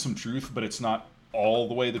has some truth, but it's not all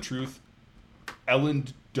the way the truth. Ellen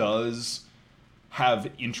does have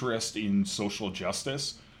interest in social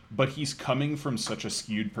justice, but he's coming from such a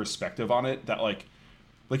skewed perspective on it that, like,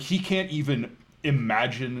 Like, he can't even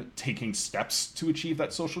imagine taking steps to achieve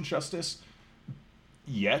that social justice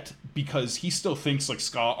yet, because he still thinks, like,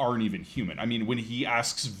 Ska aren't even human. I mean, when he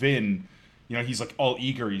asks Vin, you know, he's, like, all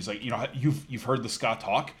eager. He's like, you know, you've heard the Ska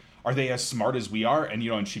talk? Are they as smart as we are? And,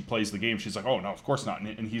 you know, and she plays the game. She's like, oh, no, of course not.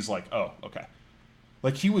 And he's like, oh, okay.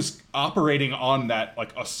 Like, he was operating on that,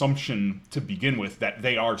 like, assumption to begin with that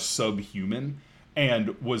they are subhuman,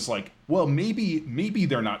 and was like, well, maybe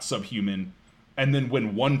they're not subhuman. And then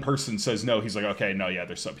when one person says no, he's like, okay, no, yeah,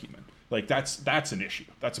 they're subhuman. Like, that's an issue.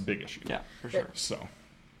 That's a big issue. Yeah, for sure. So.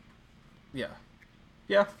 Yeah,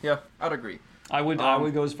 I'd agree. I would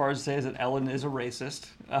go as far as to say that Ellen is a racist.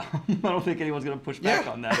 I don't think anyone's going to push back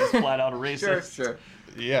on that. He's flat out a racist. Sure.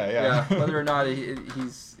 Yeah. Whether or not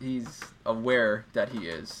he's aware that he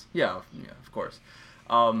is. Yeah, of course.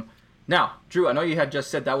 Now, Drew, I know you had just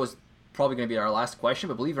said that was probably going to be our last question,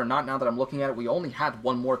 but believe it or not, now that I'm looking at it, we only had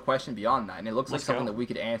one more question beyond that, and it looks like something that we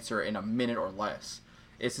could answer in a minute or less.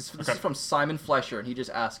 This is from Simon Flesher, and he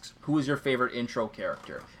just asks, who is your favorite intro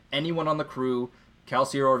character? Anyone on the crew,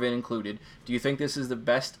 Kelsier or Vin included. Do you think this is the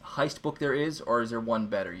best heist book there is, or is there one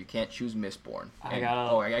better? You can't choose Mistborn. I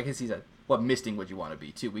can see that. What misting would you want to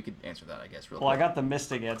be, too? We could answer that, I guess, real quick. Well, I got the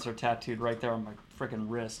misting answer tattooed right there on my freaking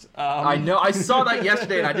wrist. I know. I saw that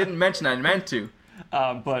yesterday, and I didn't mention it. I meant to.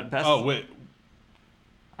 But best... Oh, wait.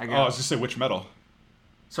 I was going to say which metal.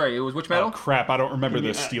 Sorry, it was which metal? Oh, crap. I don't remember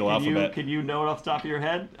the steel alphabet. Can you know it off the top of your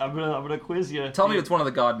head? I'm gonna quiz you. Tell me it's one of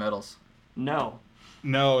the god metals. No.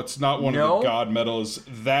 No, it's not one of the god metals.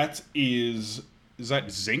 That is that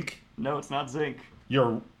zinc? No, it's not zinc.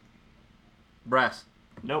 You're... Brass.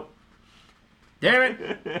 Nope. Damn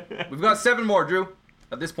it! We've got 7 more, Drew.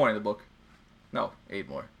 At this point in the book. No, 8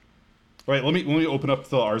 more. Wait, let me open up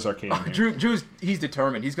the Ars Arcanum here. Drew's he's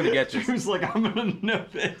determined. He's gonna get this. Drew's like, I'm gonna know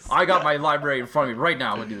this. I got my library in front of me right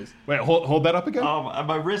now. I'm gonna do this. Wait, hold that up again?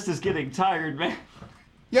 My wrist is getting tired, man.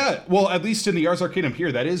 Yeah, well, at least in the Ars Arcanum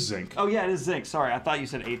here, that is zinc. Oh, yeah, it is zinc. Sorry, I thought you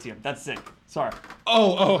said atium. That's zinc. Sorry.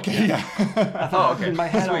 Oh, okay, yeah. I thought in my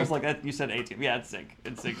head I was like, you said atium. Yeah, it's zinc.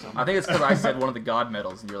 It's zinc. I think it's because I said one of the god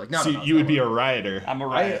metals, and you're like, no, See, no, you would be a rioter. I'm a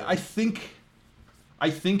rioter. I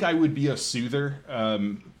think I would be a soother.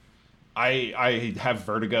 I have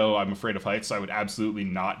vertigo. I'm afraid of heights. I would absolutely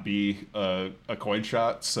not be a coin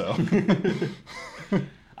shot. So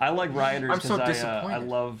I like rioters because I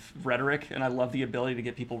love rhetoric and I love the ability to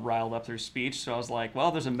get people riled up through speech. So I was like,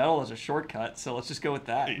 well, there's a metal as a shortcut, so let's just go with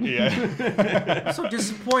that. Yeah. I'm so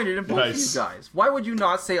disappointed in both of you guys. Why would you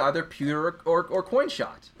not say either pewter or coin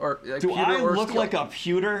shot? Or do I look like a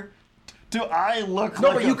pewter? Do I look no,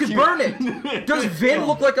 like but you could burn it. Does Vin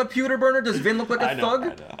look like a pewter burner? Does Vin look like a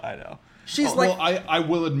thug? I know. She's well, I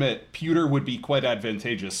will admit, pewter would be quite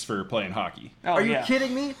advantageous for playing hockey. Oh, are you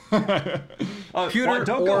kidding me? Pewter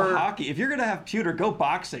don't go hockey. If you're going to have pewter, go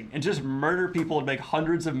boxing and just murder people and make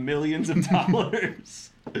hundreds of millions of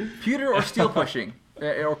dollars. Pewter or steel pushing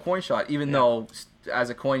or coin shot, even though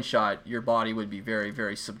as a coin shot, your body would be very,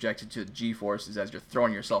 very subjected to G-forces as you're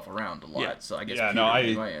throwing yourself around a lot. Yeah. So I guess pewter would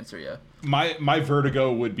be my answer, yeah. My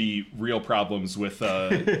vertigo would be real problems with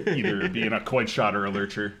either being a coin shot or a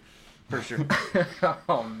lurcher. For sure.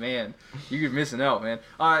 Oh, man. You're missing out, man.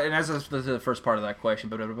 And as the first part of that question,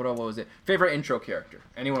 but what was it? Favorite intro character?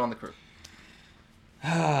 Anyone on the crew?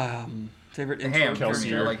 Favorite intro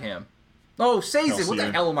character? I like Ham. Oh, Sazin. What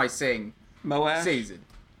the hell am I saying? Moash? Sazin.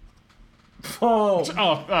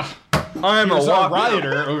 I'm a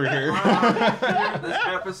rioter over here. This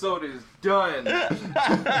episode is done.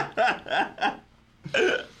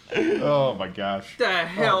 Oh, my gosh. What the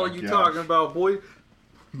hell are you talking about, boy?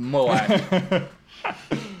 Moash.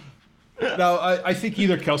 No, I think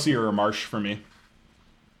either Kelsey or Marsh for me.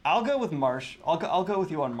 I'll go with Marsh. I'll go with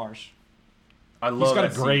you on Marsh. I love He's got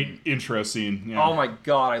that a great scene. intro scene. Yeah. Oh my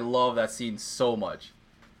god, I love that scene so much.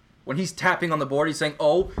 When he's tapping on the board, he's saying,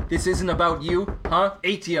 "Oh, this isn't about you, huh?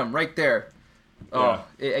 ATM right there." Oh,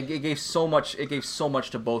 yeah. It gave so much. It gave so much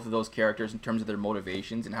to both of those characters in terms of their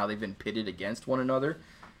motivations and how they've been pitted against one another.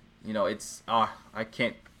 You know, it's I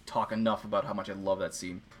can't talk enough about how much I love that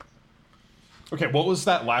scene. Okay, what was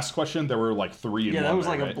that last question? There were like 3 in one. Yeah, that was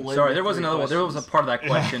there, like right? a blend. Sorry, there was another one. There was a part of that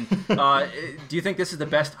question. Do you think this is the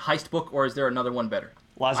best heist book, or is there another one better?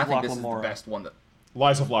 Lies of I think this Locke is the Lamora. best one.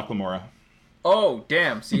 Lies of Locke Lamora. Oh,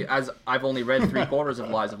 damn. See, as I've only read 3/4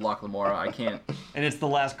 of Lies of Locke Lamora, I can't... And it's the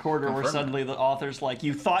last quarter where suddenly the author's like,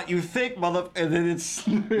 you thought you think, mother... And then it's...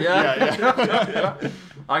 Yeah.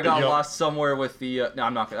 I got lost somewhere with the... no,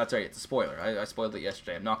 I'm not going to... That's right. It's a spoiler. I spoiled it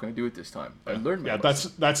yesterday. I'm not going to do it this time. I learned my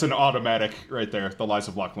lesson. That's an automatic right there. The Lies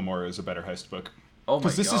of Locke Lamora is a better heist book. Oh my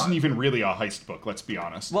Because this God. isn't even really a heist book, let's be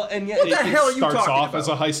honest. Well, and yet What the it- hell are you starts talking off about? as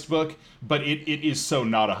a heist book, but it is so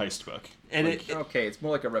not a heist book. and Like, it, okay, it's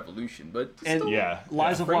more like a revolution, but and still, Yeah.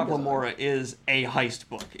 Lies of Frame Locke is a heist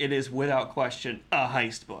book. It is without question a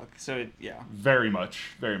heist book. So yeah. Very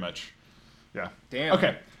much. Yeah. Damn.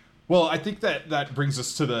 Okay. Well, I think that brings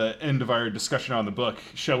us to the end of our discussion on the book.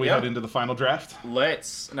 Shall we Yeah. head into the final draft?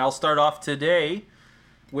 Let's. And I'll start off today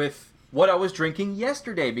with what I was drinking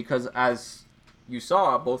yesterday, because as you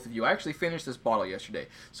saw, both of you, I actually finished this bottle yesterday.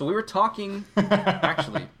 So we were talking.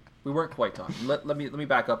 Actually, we weren't quite talking. Let me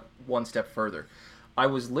back up one step further. I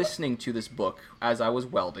was listening to this book as I was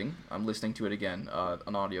welding. I'm listening to it again,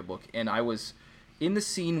 an audiobook, and I was in the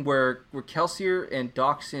scene where Kelsier and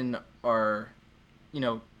Dockson are,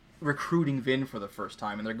 recruiting Vin for the first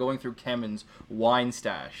time, and they're going through Kemen's wine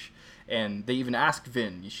stash, and they even ask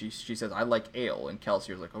Vin. She says, "I like ale," and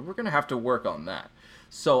Kelsier's like, "Oh, we're gonna have to work on that."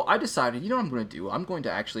 So I decided, you know what I'm going to do? I'm going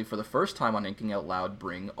to actually, for the first time on Inking Out Loud,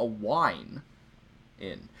 bring a wine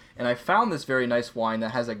in. And I found this very nice wine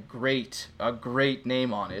that has a great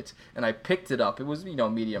name on it, and I picked it up. It was,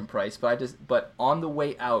 medium price, but on the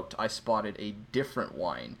way out, I spotted a different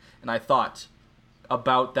wine, and I thought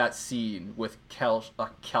about that scene with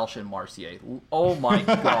Kelsh and Marcier. Oh my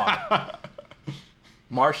God.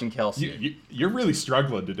 Marsh and Kelsier. You're really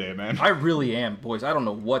struggling today, man. I really am, boys. I don't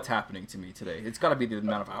know what's happening to me today. It's got to be the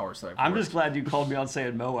amount of hours that I've I'm worked. just glad you called me on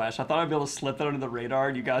saying Moash. I thought I'd be able to slip that under the radar,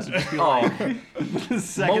 and you guys would just be Oh. like,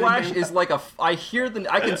 second Moash name- is like I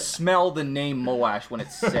can smell the name Moash when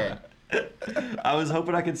it's said. I was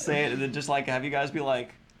hoping I could say it and then just like have you guys be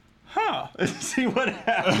like, huh, see what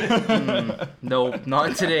happens. No,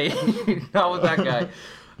 not today. Not with that guy.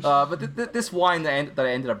 But this wine that I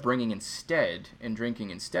ended up bringing instead and drinking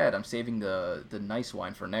instead, I'm saving the nice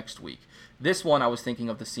wine for next week. This one, I was thinking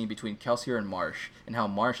of the scene between Kelsier and Marsh, and how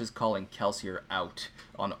Marsh is calling Kelsier out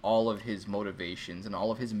on all of his motivations and all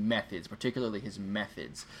of his methods, particularly his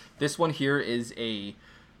methods. This one here is a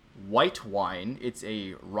white wine. It's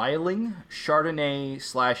a Riesling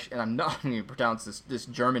Chardonnay / and I'm not going to pronounce this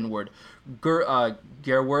German word,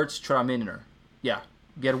 Gewürztraminer. Yeah,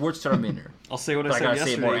 Gewürztraminer. I'll say what I But I said gotta say it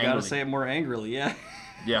yesterday. more You gotta angrily. say it more angrily, yeah.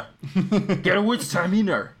 Yeah.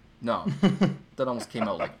 Gewürztraminer. No, that almost came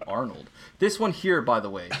out like Arnold. This one here, by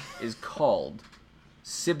the way, is called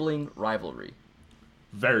Sibling Rivalry.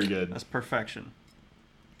 Very good. That's perfection.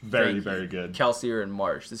 Very, Thank you. very good. Kelsier and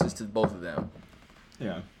Marsh. This is to both of them.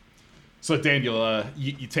 Yeah. So, Daniel,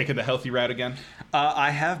 you taking the healthy route again?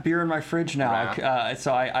 I have beer in my fridge now, Wow.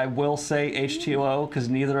 so I will say H2O because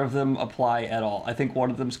neither of them apply at all. I think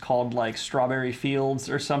one of them's called like Strawberry Fields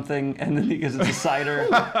or something, and then because it's a cider,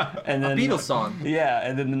 and then Beatles song. Yeah,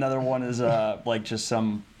 and then another one is like just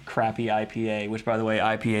some crappy IPA, which by the way,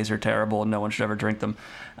 IPAs are terrible and no one should ever drink them.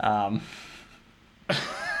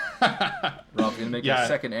 Rob's gonna make Yeah. a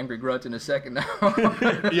second angry grunt in a second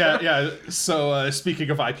now. Yeah. So, speaking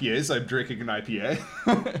of IPAs, I'm drinking an IPA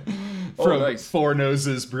Oh, from nice. Four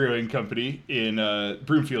Noses Brewing Company in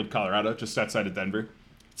Broomfield, Colorado, just outside of Denver.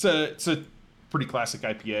 It's a pretty classic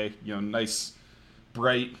IPA. Nice,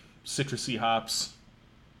 bright, citrusy hops,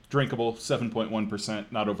 drinkable,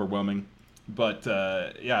 7.1%, not overwhelming. But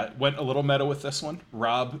yeah, went a little meta with this one.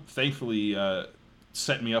 Rob thankfully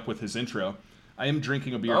set me up with his intro. I am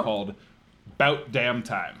drinking a beer Oh. called Bout Damn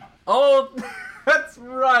Time. Oh, that's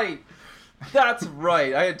right. That's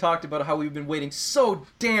right. I had talked about how we've been waiting so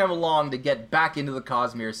damn long to get back into the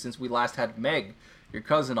Cosmere since we last had Meg, your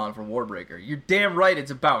cousin, on from Warbreaker. You're damn right it's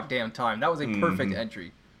about damn time. That was a perfect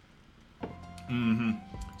entry.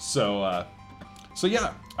 So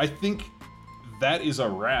yeah, I think that is a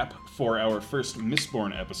wrap for our first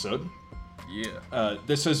Mistborn episode. Yeah.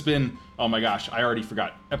 This has been, oh my gosh, I already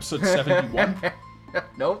forgot, episode 71?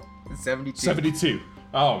 Nope. It's 72. 72.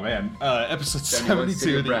 Oh man, episode 71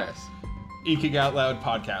 72 of the Brass. Inking Out Loud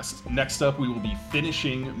podcast. Next up, we will be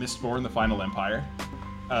finishing Mistborn: The Final Empire.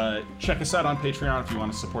 Check us out on Patreon if you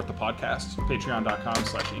want to support the podcast.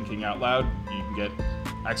 Patreon.com/inkingoutloud. You can get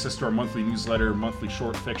access to our monthly newsletter, monthly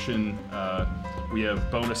short fiction. We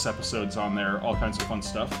have bonus episodes on there, all kinds of fun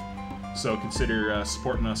stuff. So consider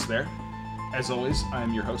supporting us there. As always,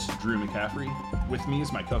 I'm your host, Drew McCaffrey. With me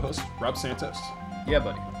is my co-host, Rob Santos. Yeah,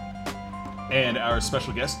 buddy. And our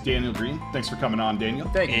special guest, Daniel Green. Thanks for coming on, Daniel.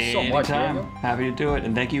 Thank you so much, Anytime. Daniel. Happy to do it,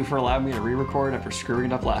 and thank you for allowing me to re-record after screwing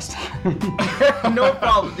it up last time. No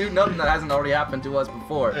problem, dude. Nothing that hasn't already happened to us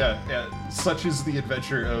before. Yeah. Such is the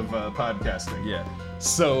adventure of podcasting. Yeah.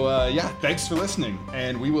 So, yeah, thanks for listening,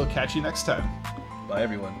 and we will catch you next time. Bye,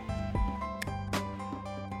 everyone.